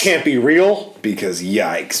yikes. That can't be real. Because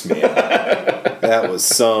yikes, man. That was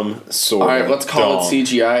some sort of All right, let's call dong. it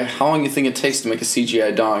CGI. How long do you think it takes to make a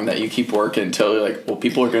CGI dong that you keep working until you're like, well,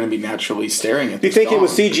 people are going to be naturally staring at Do you this think dong. it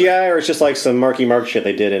was CGI or it's just like some Marky Mark shit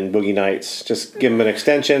they did in Boogie Nights? Just give them an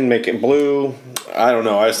extension, make it blue. I don't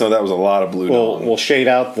know. I just know that was a lot of blue dong. We'll shade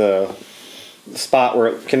out the spot where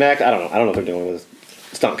it connect. I don't know. I don't know what they're doing with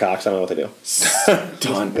stunt cocks. I don't know what they do.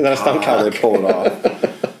 Done. Is that a stunt How cock? they pull it off.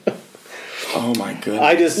 Oh my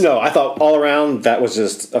goodness. I thought all around that was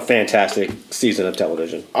just a fantastic season of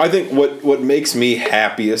television. I think what makes me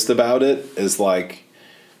happiest about it is like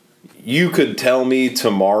you could tell me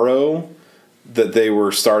tomorrow that they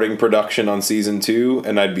were starting production on season 2,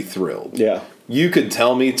 and I'd be thrilled. Yeah. You could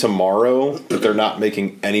tell me tomorrow that they're not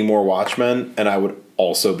making any more Watchmen, and I would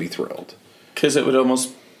also be thrilled. Because it would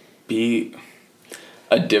almost be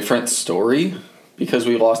a different story, because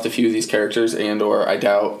we lost a few of these characters, and or I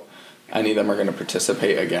doubt any of them are going to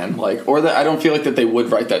participate again. Like, or that I don't feel like that they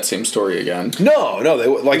would write that same story again. No, they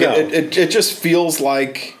like No. it just feels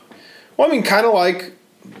like, well, I mean, kind of like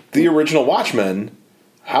the original Watchmen.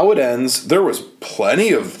 How it ends, there was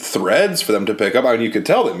plenty of threads for them to pick up. I mean, you could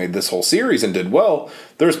tell they made this whole series and did well.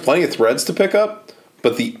 There's plenty of threads to pick up,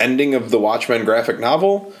 but the ending of the Watchmen graphic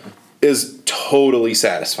novel is totally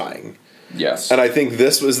satisfying. Yes. And I think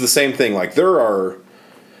this was the same thing. Like, there are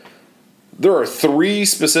 3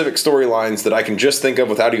 specific storylines that I can just think of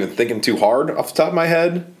without even thinking too hard off the top of my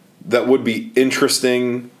head that would be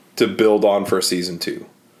interesting to build on for season 2.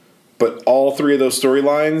 But all 3 of those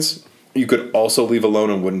storylines you could also leave alone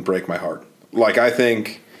and wouldn't break my heart. Like, I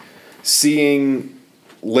think seeing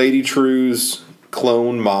Lady True's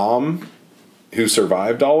clone mom, who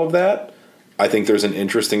survived all of that, I think there's an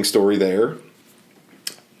interesting story there.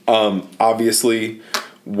 Obviously,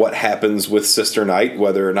 what happens with Sister Night,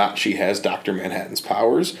 whether or not she has Dr. Manhattan's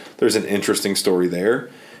powers, there's an interesting story there.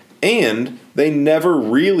 And they never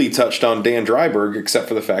really touched on Dan Dreiberg except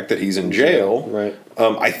for the fact that he's in jail. Right.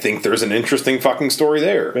 I think there's an interesting fucking story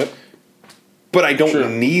there. Yep. But I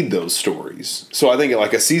don't need those stories. So I think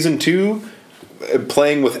like a season 2,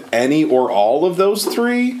 playing with any or all of those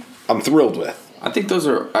 3, I'm thrilled with. I think those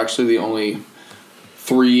are actually the only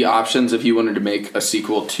 3 options if you wanted to make a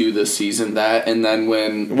sequel to this season. That, and then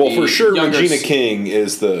when for sure Regina King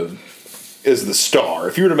is the star.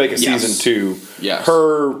 If you were to make a season 2, yes.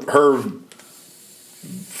 her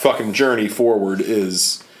fucking journey forward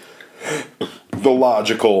is the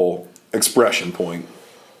logical expression point.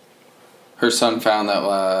 Her son found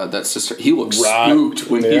that sister. He looked spooked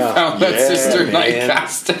when he found that Sister Night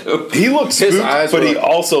costume. He looked spooked, but he like,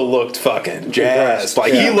 also looked fucking jazzed.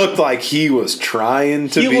 Like, he looked like he was trying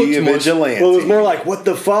to be a vigilante. Well, it was more like, what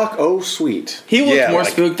the fuck? Oh, sweet. He looked more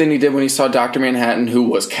spooked than he did when he saw Dr. Manhattan, who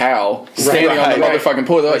was Cal, standing on the motherfucking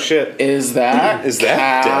pool. They're like, shit. Is that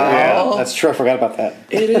Cal? Yeah, that's true. I forgot about that.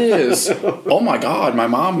 It is. Oh my god, my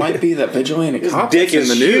mom might be that vigilante cop dick that's in is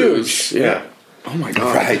the news. huge. Yeah. Oh my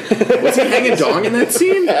god. Right. Was he hanging dong in that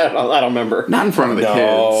scene? I don't remember. Not in front of the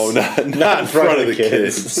kids. No, not in front of the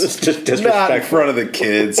kids. It's just disrespectful. Not in front of the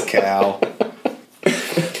kids, Cal.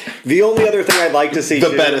 The only other thing I'd like to see The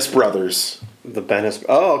Bennis brothers. The Bennis.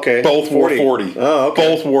 Oh, okay. Both wore 40. Oh,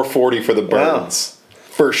 okay. Both wore 40 for the Burns.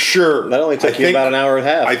 For sure. That only took you about an hour and a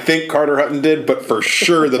half. I think Carter Hutton did, but for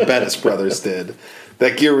sure the Bennis brothers did.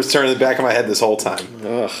 That gear was turning in the back of my head this whole time.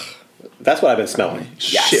 Ugh. That's what I've been smelling.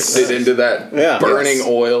 Shifted into that burning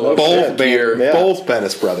oil. Both gear. Both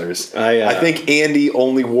Bennis brothers. I think Andy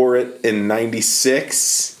only wore it in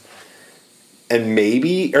 96. And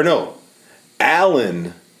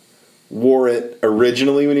Alan wore it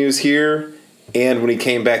originally when he was here and when he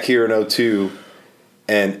came back here in 02.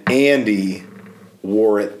 And Andy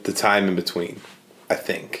wore it the time in between, I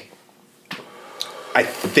think.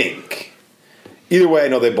 Either way, I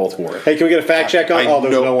know they both wore it. Hey, can we get a fact check on?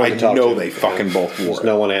 There's no one to talk to. I know they fucking both wore it. There's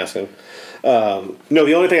no one asking. No,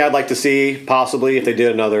 the only thing I'd like to see, possibly, if they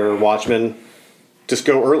did another Watchmen, just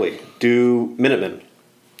go early. Do Minutemen.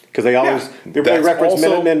 Because they always they reference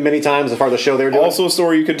Minutemen many times as far as the show they're doing. Also a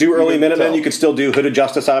story you could do early Minutemen. You could still do Hooded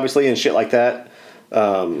Justice, obviously, and shit like that.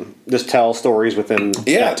 Just tell stories within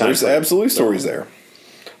that time there's frame. absolutely stories there.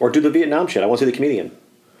 Or do the Vietnam shit. I want to see the comedian.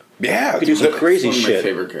 Yeah, you could do some crazy one of shit. My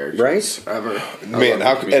favorite characters, right? Ever. Man,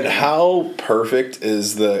 how perfect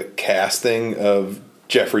is the casting of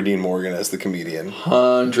Jeffrey Dean Morgan as the comedian?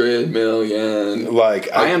 100 million.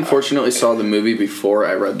 Like, I unfortunately saw the movie before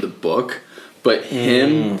I read the book, but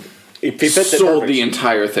him sold the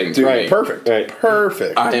entire thing to me.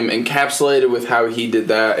 Perfect. I am encapsulated with how he did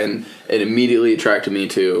that, and it immediately attracted me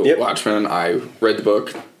to Watchmen. I read the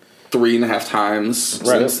book 3.5 times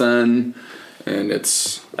since then. And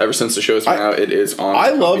it's ever since the show's been out, it is on.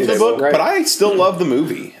 I love the book, but I still love the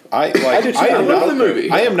movie. I do too. I love the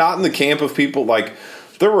movie. I am not in the camp of people like.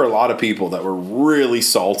 There were a lot of people that were really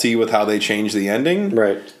salty with how they changed the ending.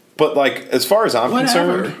 Right. But like, as far as I'm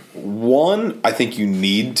concerned, one, I think you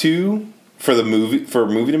need to for a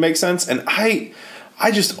movie to make sense, and I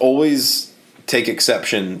just always take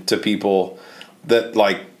exception to people that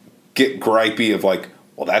like get gripey of like.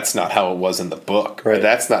 Well, that's not how it was in the book. Right.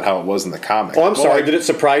 That's not how it was in the comic. Oh, I'm sorry. Did it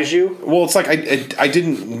surprise you? Well, it's like I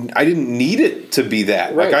didn't need it to be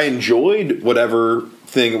that. Right. Like I enjoyed whatever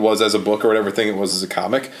thing it was as a book or whatever thing it was as a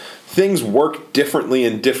comic, things work differently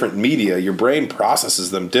in different media. Your brain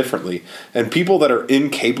processes them differently. And people that are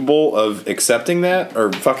incapable of accepting that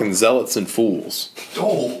are fucking zealots and fools.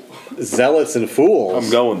 Oh. Zealots and fools.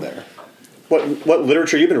 I'm going there. What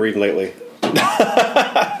literature you been reading lately?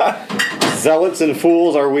 Zealots and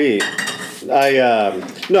fools are we?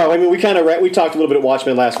 No, I mean we talked a little bit at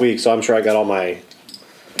Watchmen last week, so I'm sure I got all my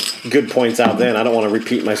good points out then. I don't want to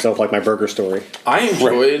repeat myself like my burger story. I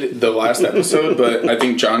enjoyed the last episode, but I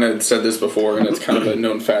think John had said this before, and it's kind of a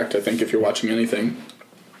known fact, I think, if you're watching anything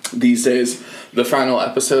these days. The final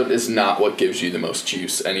episode is not what gives you the most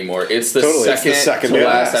juice anymore. It's the second to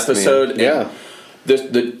last episode. Yeah.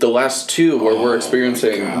 The last two where we're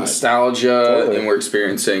experiencing nostalgia and we're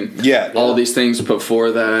experiencing all these things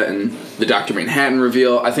before that, and the Dr. Manhattan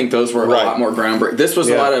reveal. I think those were a lot more groundbreaking. This was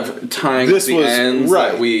a lot of tying the ends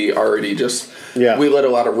that we already just we let a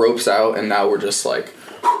lot of ropes out, and now we're just like.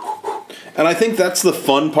 And I think that's the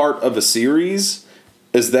fun part of a series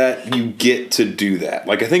is that you get to do that.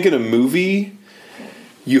 Like I think in a movie,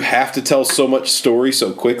 you have to tell so much story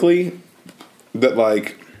so quickly that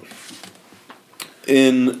like.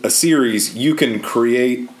 In a series, you can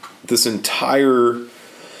create this entire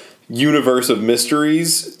universe of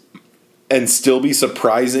mysteries and still be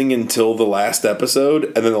surprising until the last episode.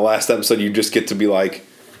 And then the last episode, you just get to be like,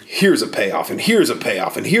 here's a payoff, and here's a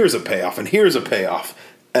payoff, and here's a payoff, and here's a payoff.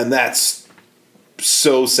 And that's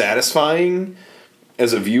so satisfying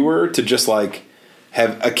as a viewer to just like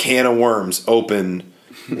have a can of worms open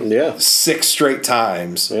 6 straight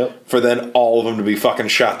times for then all of them to be fucking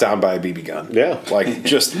shot down by a BB gun. Yeah. Like,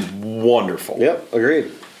 just wonderful. Yep,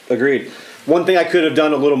 agreed. One thing I could have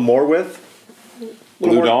done a little more with, a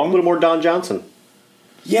little more Don Johnson.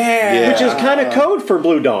 Yeah. Which is kind of code for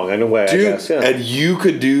Blue Dong in a way, Dude, I guess. Yeah. And you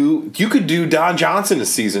could do Don Johnson in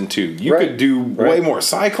season 2. You could do way more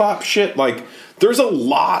Cyclops shit. Like, there's a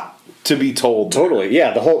lot to be told. Totally,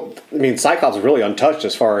 yeah. Cyclops is really untouched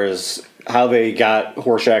as far as how they got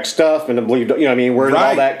Horseshack stuff and where did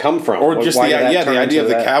all that come from? Or just the idea of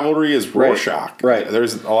the cavalry is Rorschach. Right.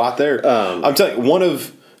 There's a lot there. I'm telling you, one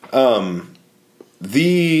of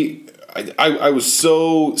I was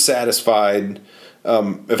so satisfied.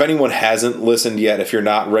 If anyone hasn't listened yet, if you're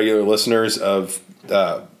not regular listeners of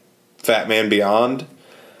Fat Man Beyond,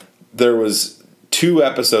 there was 2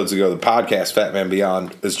 episodes ago, the podcast Fat Man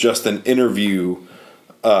Beyond is just an interview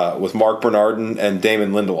with Mark Bernardin and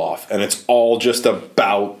Damon Lindelof, and it's all just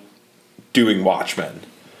about doing Watchmen.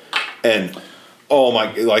 And oh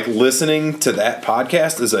my, like listening to that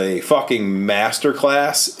podcast is a fucking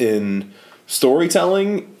masterclass in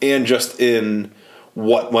storytelling and just in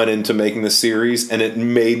what went into making the series, and it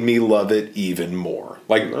made me love it even more.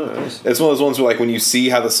 Like, nice. It's one of those ones where, like, when you see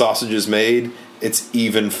how the sausage is made, it's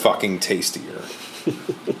even fucking tastier.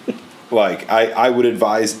 Like, I would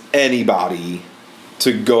advise anybody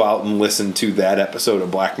to go out and listen to that episode of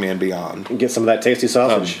Black Man Beyond. And get some of that tasty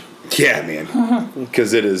sausage. Yeah, man.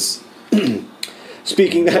 Because it is.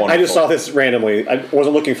 Speaking, wonderful. I just saw this randomly. I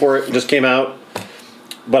wasn't looking for it. It just came out.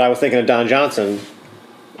 But I was thinking of Don Johnson.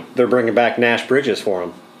 They're bringing back Nash Bridges for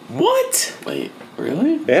him. What? Wait,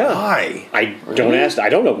 really? Yeah. Why? I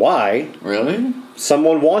don't know why. Really?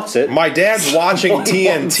 Someone wants it. My dad's watching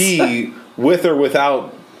TNT with or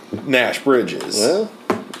without Nash Bridges. Well,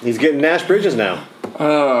 he's getting Nash Bridges now.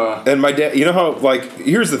 And my dad, you know how, like,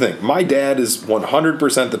 here's the thing. My dad is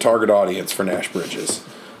 100% the target audience for Nash Bridges.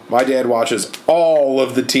 My dad watches all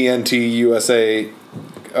of the TNT USA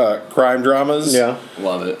crime dramas. Yeah.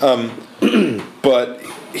 Love it. But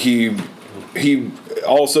he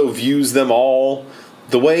also views them all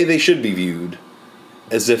the way they should be viewed,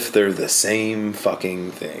 as if they're the same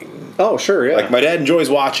fucking thing. Oh, sure, yeah. Like, my dad enjoys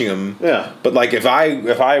watching them. Yeah. But, like, if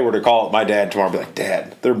I were to call up my dad tomorrow and be like,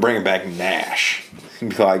 Dad, they're bringing back Nash. He'd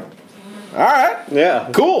be like, all right. Yeah.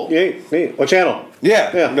 Cool. Neat. What channel?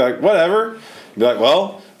 Yeah. He'd be like, whatever. He'd be like,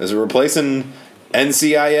 well, is it replacing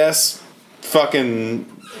NCIS fucking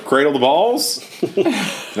Cradle the Balls? All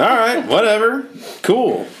right, whatever.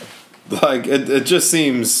 Cool. Like, it just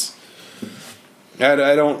seems...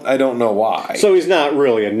 I don't know why. So he's not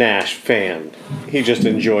really a Nash fan. He just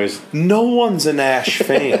enjoys... No one's a Nash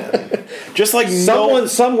fan. Just like someone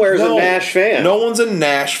somewhere's a Nash fan. No one's a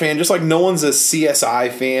Nash fan. Just like no one's a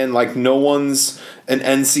CSI fan. Like no one's an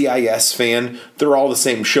NCIS fan. They're all the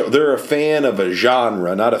same show. They're a fan of a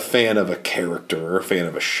genre, not a fan of a character or a fan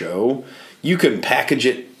of a show. You can package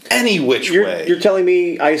it any which way. You're telling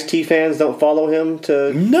me Ice-T fans don't follow him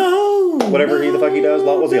to... Whatever the fuck he does?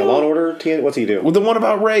 Was he a Law & Order? What's he do? Well, the one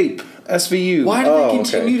about rape. SVU. Why do they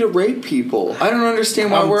continue to rape people? I don't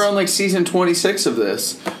understand why we're on like season 26 of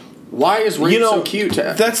this. Why is rape so cute?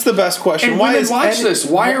 That's the best question. And Why women is watch this?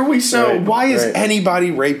 Why are we so? Right. Why is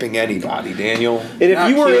anybody raping anybody, Daniel? And if Not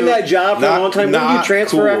you were cute. in that job for a long time, wouldn't you Not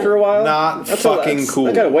transfer cool. after a while? Not fucking cool.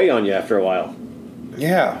 I got to weigh on you after a while.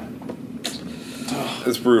 Yeah.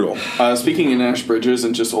 It's brutal. Speaking of Nash Bridges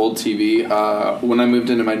and just old TV, when I moved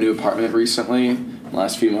into my new apartment recently,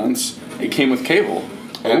 last few months, it came with cable,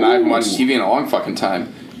 and I haven't watched TV in a long fucking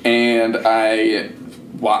time. And I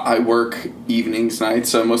work evenings, nights,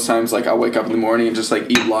 so most times like I'll wake up in the morning and just like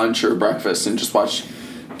eat lunch or breakfast and just watch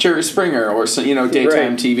Jerry Springer or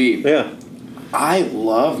daytime TV. Yeah. I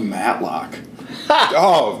love Matlock.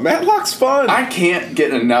 Oh, Matlock's fun. I can't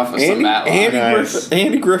get enough of some Matlock.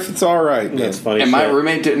 Andy Griffith's all right. Man. That's funny. And my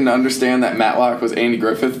roommate didn't understand that Matlock was Andy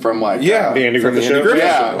Griffith from like Yeah, The Andy from Griffith the Show? Griffith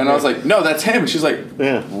yeah, Show. and I was like, no, that's him. And she's like,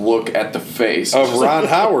 Yeah. look at the face Of She's Ron like,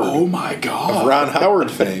 Howard. Oh my god, Of Ron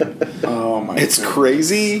Howard fame. Oh my, It's goodness.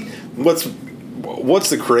 crazy. What's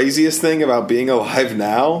the craziest thing about being alive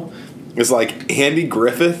now is like Andy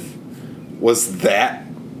Griffith was that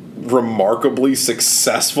remarkably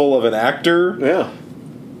successful of an actor, Yeah.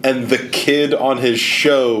 and the kid on his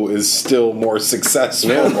show is still more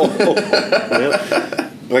successful. Yeah.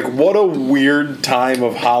 Like, what a weird time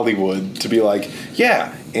of Hollywood to be like,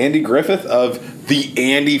 yeah, Andy Griffith of the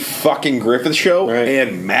Andy fucking Griffith Show Right.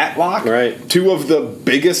 and Matlock, Right. two of the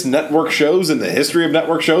biggest network shows in the history of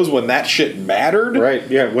network shows when that shit mattered. Right.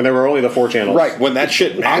 Yeah. When there were only the 4 channels. Right, when that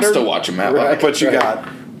shit I'm mattered. still watching Matlock. Right. But you got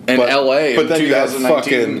In LA but in then you got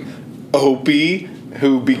 2019. fucking Opie,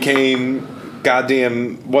 who became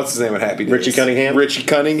goddamn what's his name at Happy Days? Richie Cunningham? Richie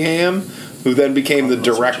Cunningham, who then became the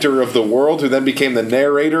director of The World, who then became the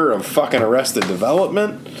narrator of fucking Arrested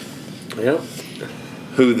Development, Yeah.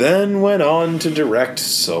 who then went on to direct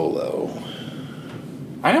Solo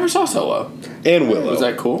I never saw Solo. and Willow. Was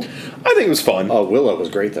that cool? I think it was fun. Oh, Willow was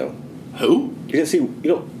great though. Who? You didn't see?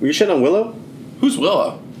 Were you shitting on Willow? Who's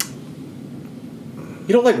Willow?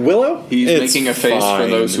 You don't like Willow? He's It's making a face fine. for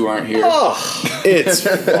those who aren't here. Oh, It's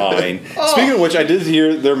fine. Speaking of which, I did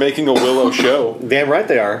hear they're making a Willow show. damn right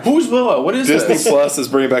they are. Who's Willow? What is Disney this? Plus is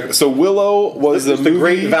bringing back. So Willow was It's a the movie.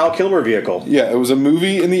 great Val Kilmer vehicle. Yeah, it was a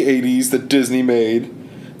movie in the 80s that Disney made.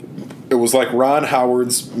 It was like Ron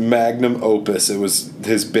Howard's magnum opus. It was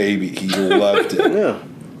his baby. He loved it. Yeah.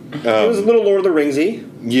 It was a little Lord of the Ringsy.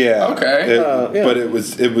 Yeah. Okay. Yeah. But it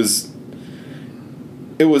was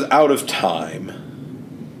out of time.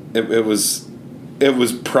 It was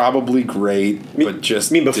probably great, but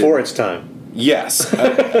just I mean, before didn't- its time. Yes,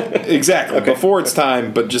 exactly. Okay. Before its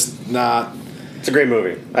time, but just not. It's a great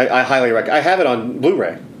movie. I highly recommend. I have it on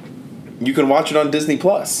Blu-ray. You can watch it on Disney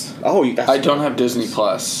Plus. Oh, I don't have Disney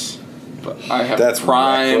Plus, but I have That's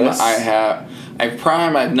Prime. reckless. I have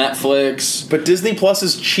Prime. I have Netflix. But Disney Plus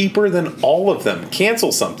is cheaper than all of them.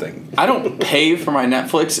 Cancel something. I don't pay for my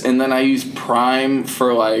Netflix, and then I use Prime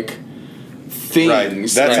for like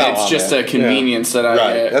things. Right. That's how it's I'm just at. a convenience that I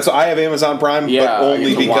Right. get. That's why I have Amazon Prime, Yeah, but only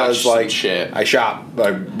you can watch because some like shit. I shop.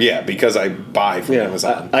 Because I buy from Yeah,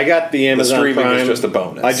 Amazon. I got the Amazon streaming is Prime. just a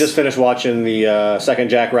bonus. I just finished watching the second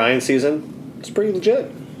Jack Ryan season. It's pretty legit.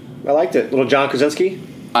 I liked it. Little John Krasinski.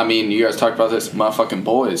 I mean, you guys talked about this, motherfucking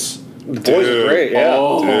Boys. The boys are great. Yeah.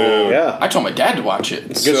 Oh, Dude. I told my dad to watch it.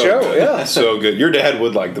 Good show, yeah. So good. Your dad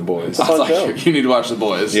would like The Boys. I was fun like, show. you need to watch The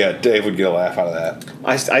Boys. Yeah, Dave would get a laugh out of that.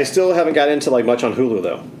 I still haven't got into like much on Hulu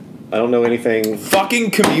though. I don't know anything. Fucking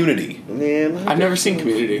Community. Man, I've never seen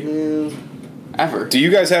Community. Ever. Do you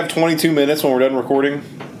guys have 22 minutes when we're done recording?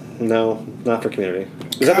 no, not for Community.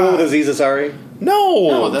 Is that the one with Aziz Ansari?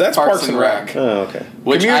 No, that's Parks and Rec. Oh, okay.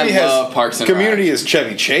 Which Community I love Parks and Community Rec. is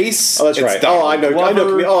Chevy Chase. Oh, that's It's right. Donald Oh, I know.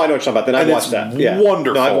 Glover. Oh, I know what you're talking about. Then I And watched it's that. Yeah.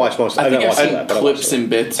 wonderful. No, I've watched most. I think didn't I've watch seen that, but I clips watched it. and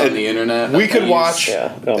bits on the internet. We that could they watch. use.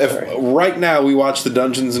 Yeah, no, if sorry. right now we watch the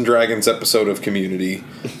Dungeons and Dragons episode of Community,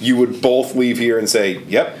 you would both leave here and say,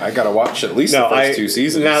 "Yep, I got to watch at least No, the first 2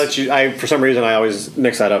 seasons." Now that for some reason, I always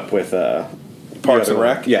mix that up with Parks the and other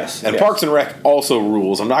Rec, one. Yes, and yes. Parks and Rec also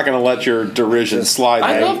rules. I'm not going to let your derision slide.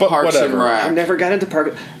 I there, love but Parks and whatever. Rec. I never got into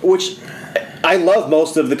Park, which I love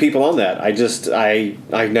most of the people on that.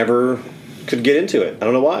 I never could get into it. I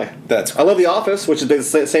don't know why. That's. I love The Office, which is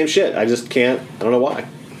the same shit. I just can't. I don't know why.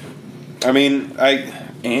 I mean,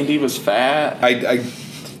 Andy was fat. I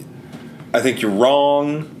think you're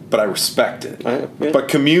wrong, but I respect it. Yeah. But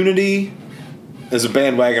Community is a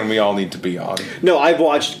bandwagon we all need to be on. No, I've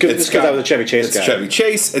watched because I was a Chevy Chase it's guy. Chevy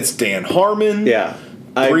Chase. It's Dan Harmon. Yeah.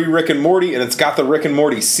 Three Rick and Morty, and it's got the Rick and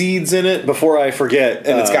Morty seeds in it. Before I forget,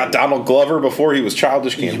 And it's got Donald Glover before he was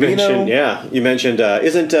Childish You Gambino. mentioned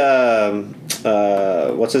isn't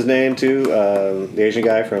what's his name too? The Asian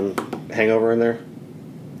guy from Hangover in there.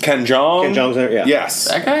 Ken Jeong. Ken Jeong's there, yeah. Yes.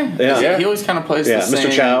 That guy? Yeah. He always kind of plays Yeah, the Mr.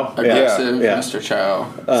 same Chow. Yeah. aggressive Yeah. Mr. Chow.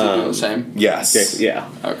 Is he doing the same? Yes. Yeah.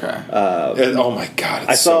 Okay. Oh my god!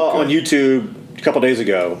 It's I saw so good. on YouTube a couple days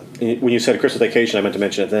ago when you said Christmas Vacation. I meant to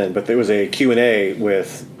mention it then, but there was a Q&A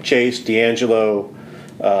with Chase, D'Angelo,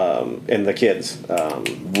 and the kids.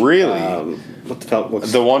 Really? What the hell?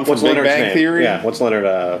 The one from what's Big Leonard's Bang name? Theory? Yeah. What's Leonard?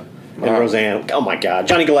 And Roseanne. Oh my God,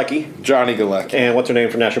 Johnny Galecki. Johnny Galecki. And what's her name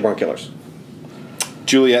from National Born Killers?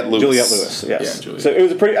 Juliette Lewis. Juliette Lewis. Yes. Yeah, Juliette. So it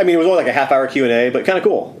was a pretty. I mean, it was only like a half-hour Q&A, but kind of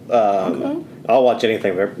cool. I'll watch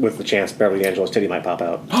anything with the chance Beverly D'Angelo's titty might pop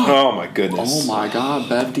out. Oh my goodness. Oh my God,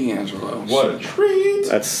 Bev D'Angelo. What a treat.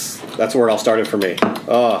 That's where it all started for me.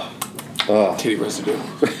 Oh, Titty residue.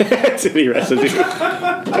 titty residue.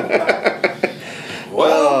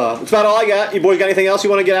 Well, That's about all I got. You boys got anything else you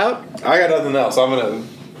want to get out? I got nothing else. I'm gonna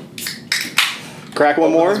Crack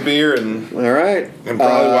one more. this beer and All right.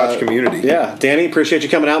 probably watch Community. Yeah, Danny, appreciate you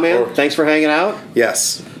coming out, man. Sure. Thanks for hanging out.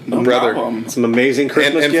 Yes, No brother. problem. Some amazing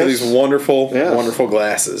Christmas And for gifts. these wonderful, Yes. wonderful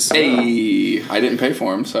glasses. Hey, I didn't pay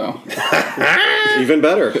for him, so. Even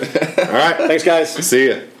better. All right. Thanks, guys. See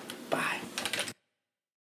ya.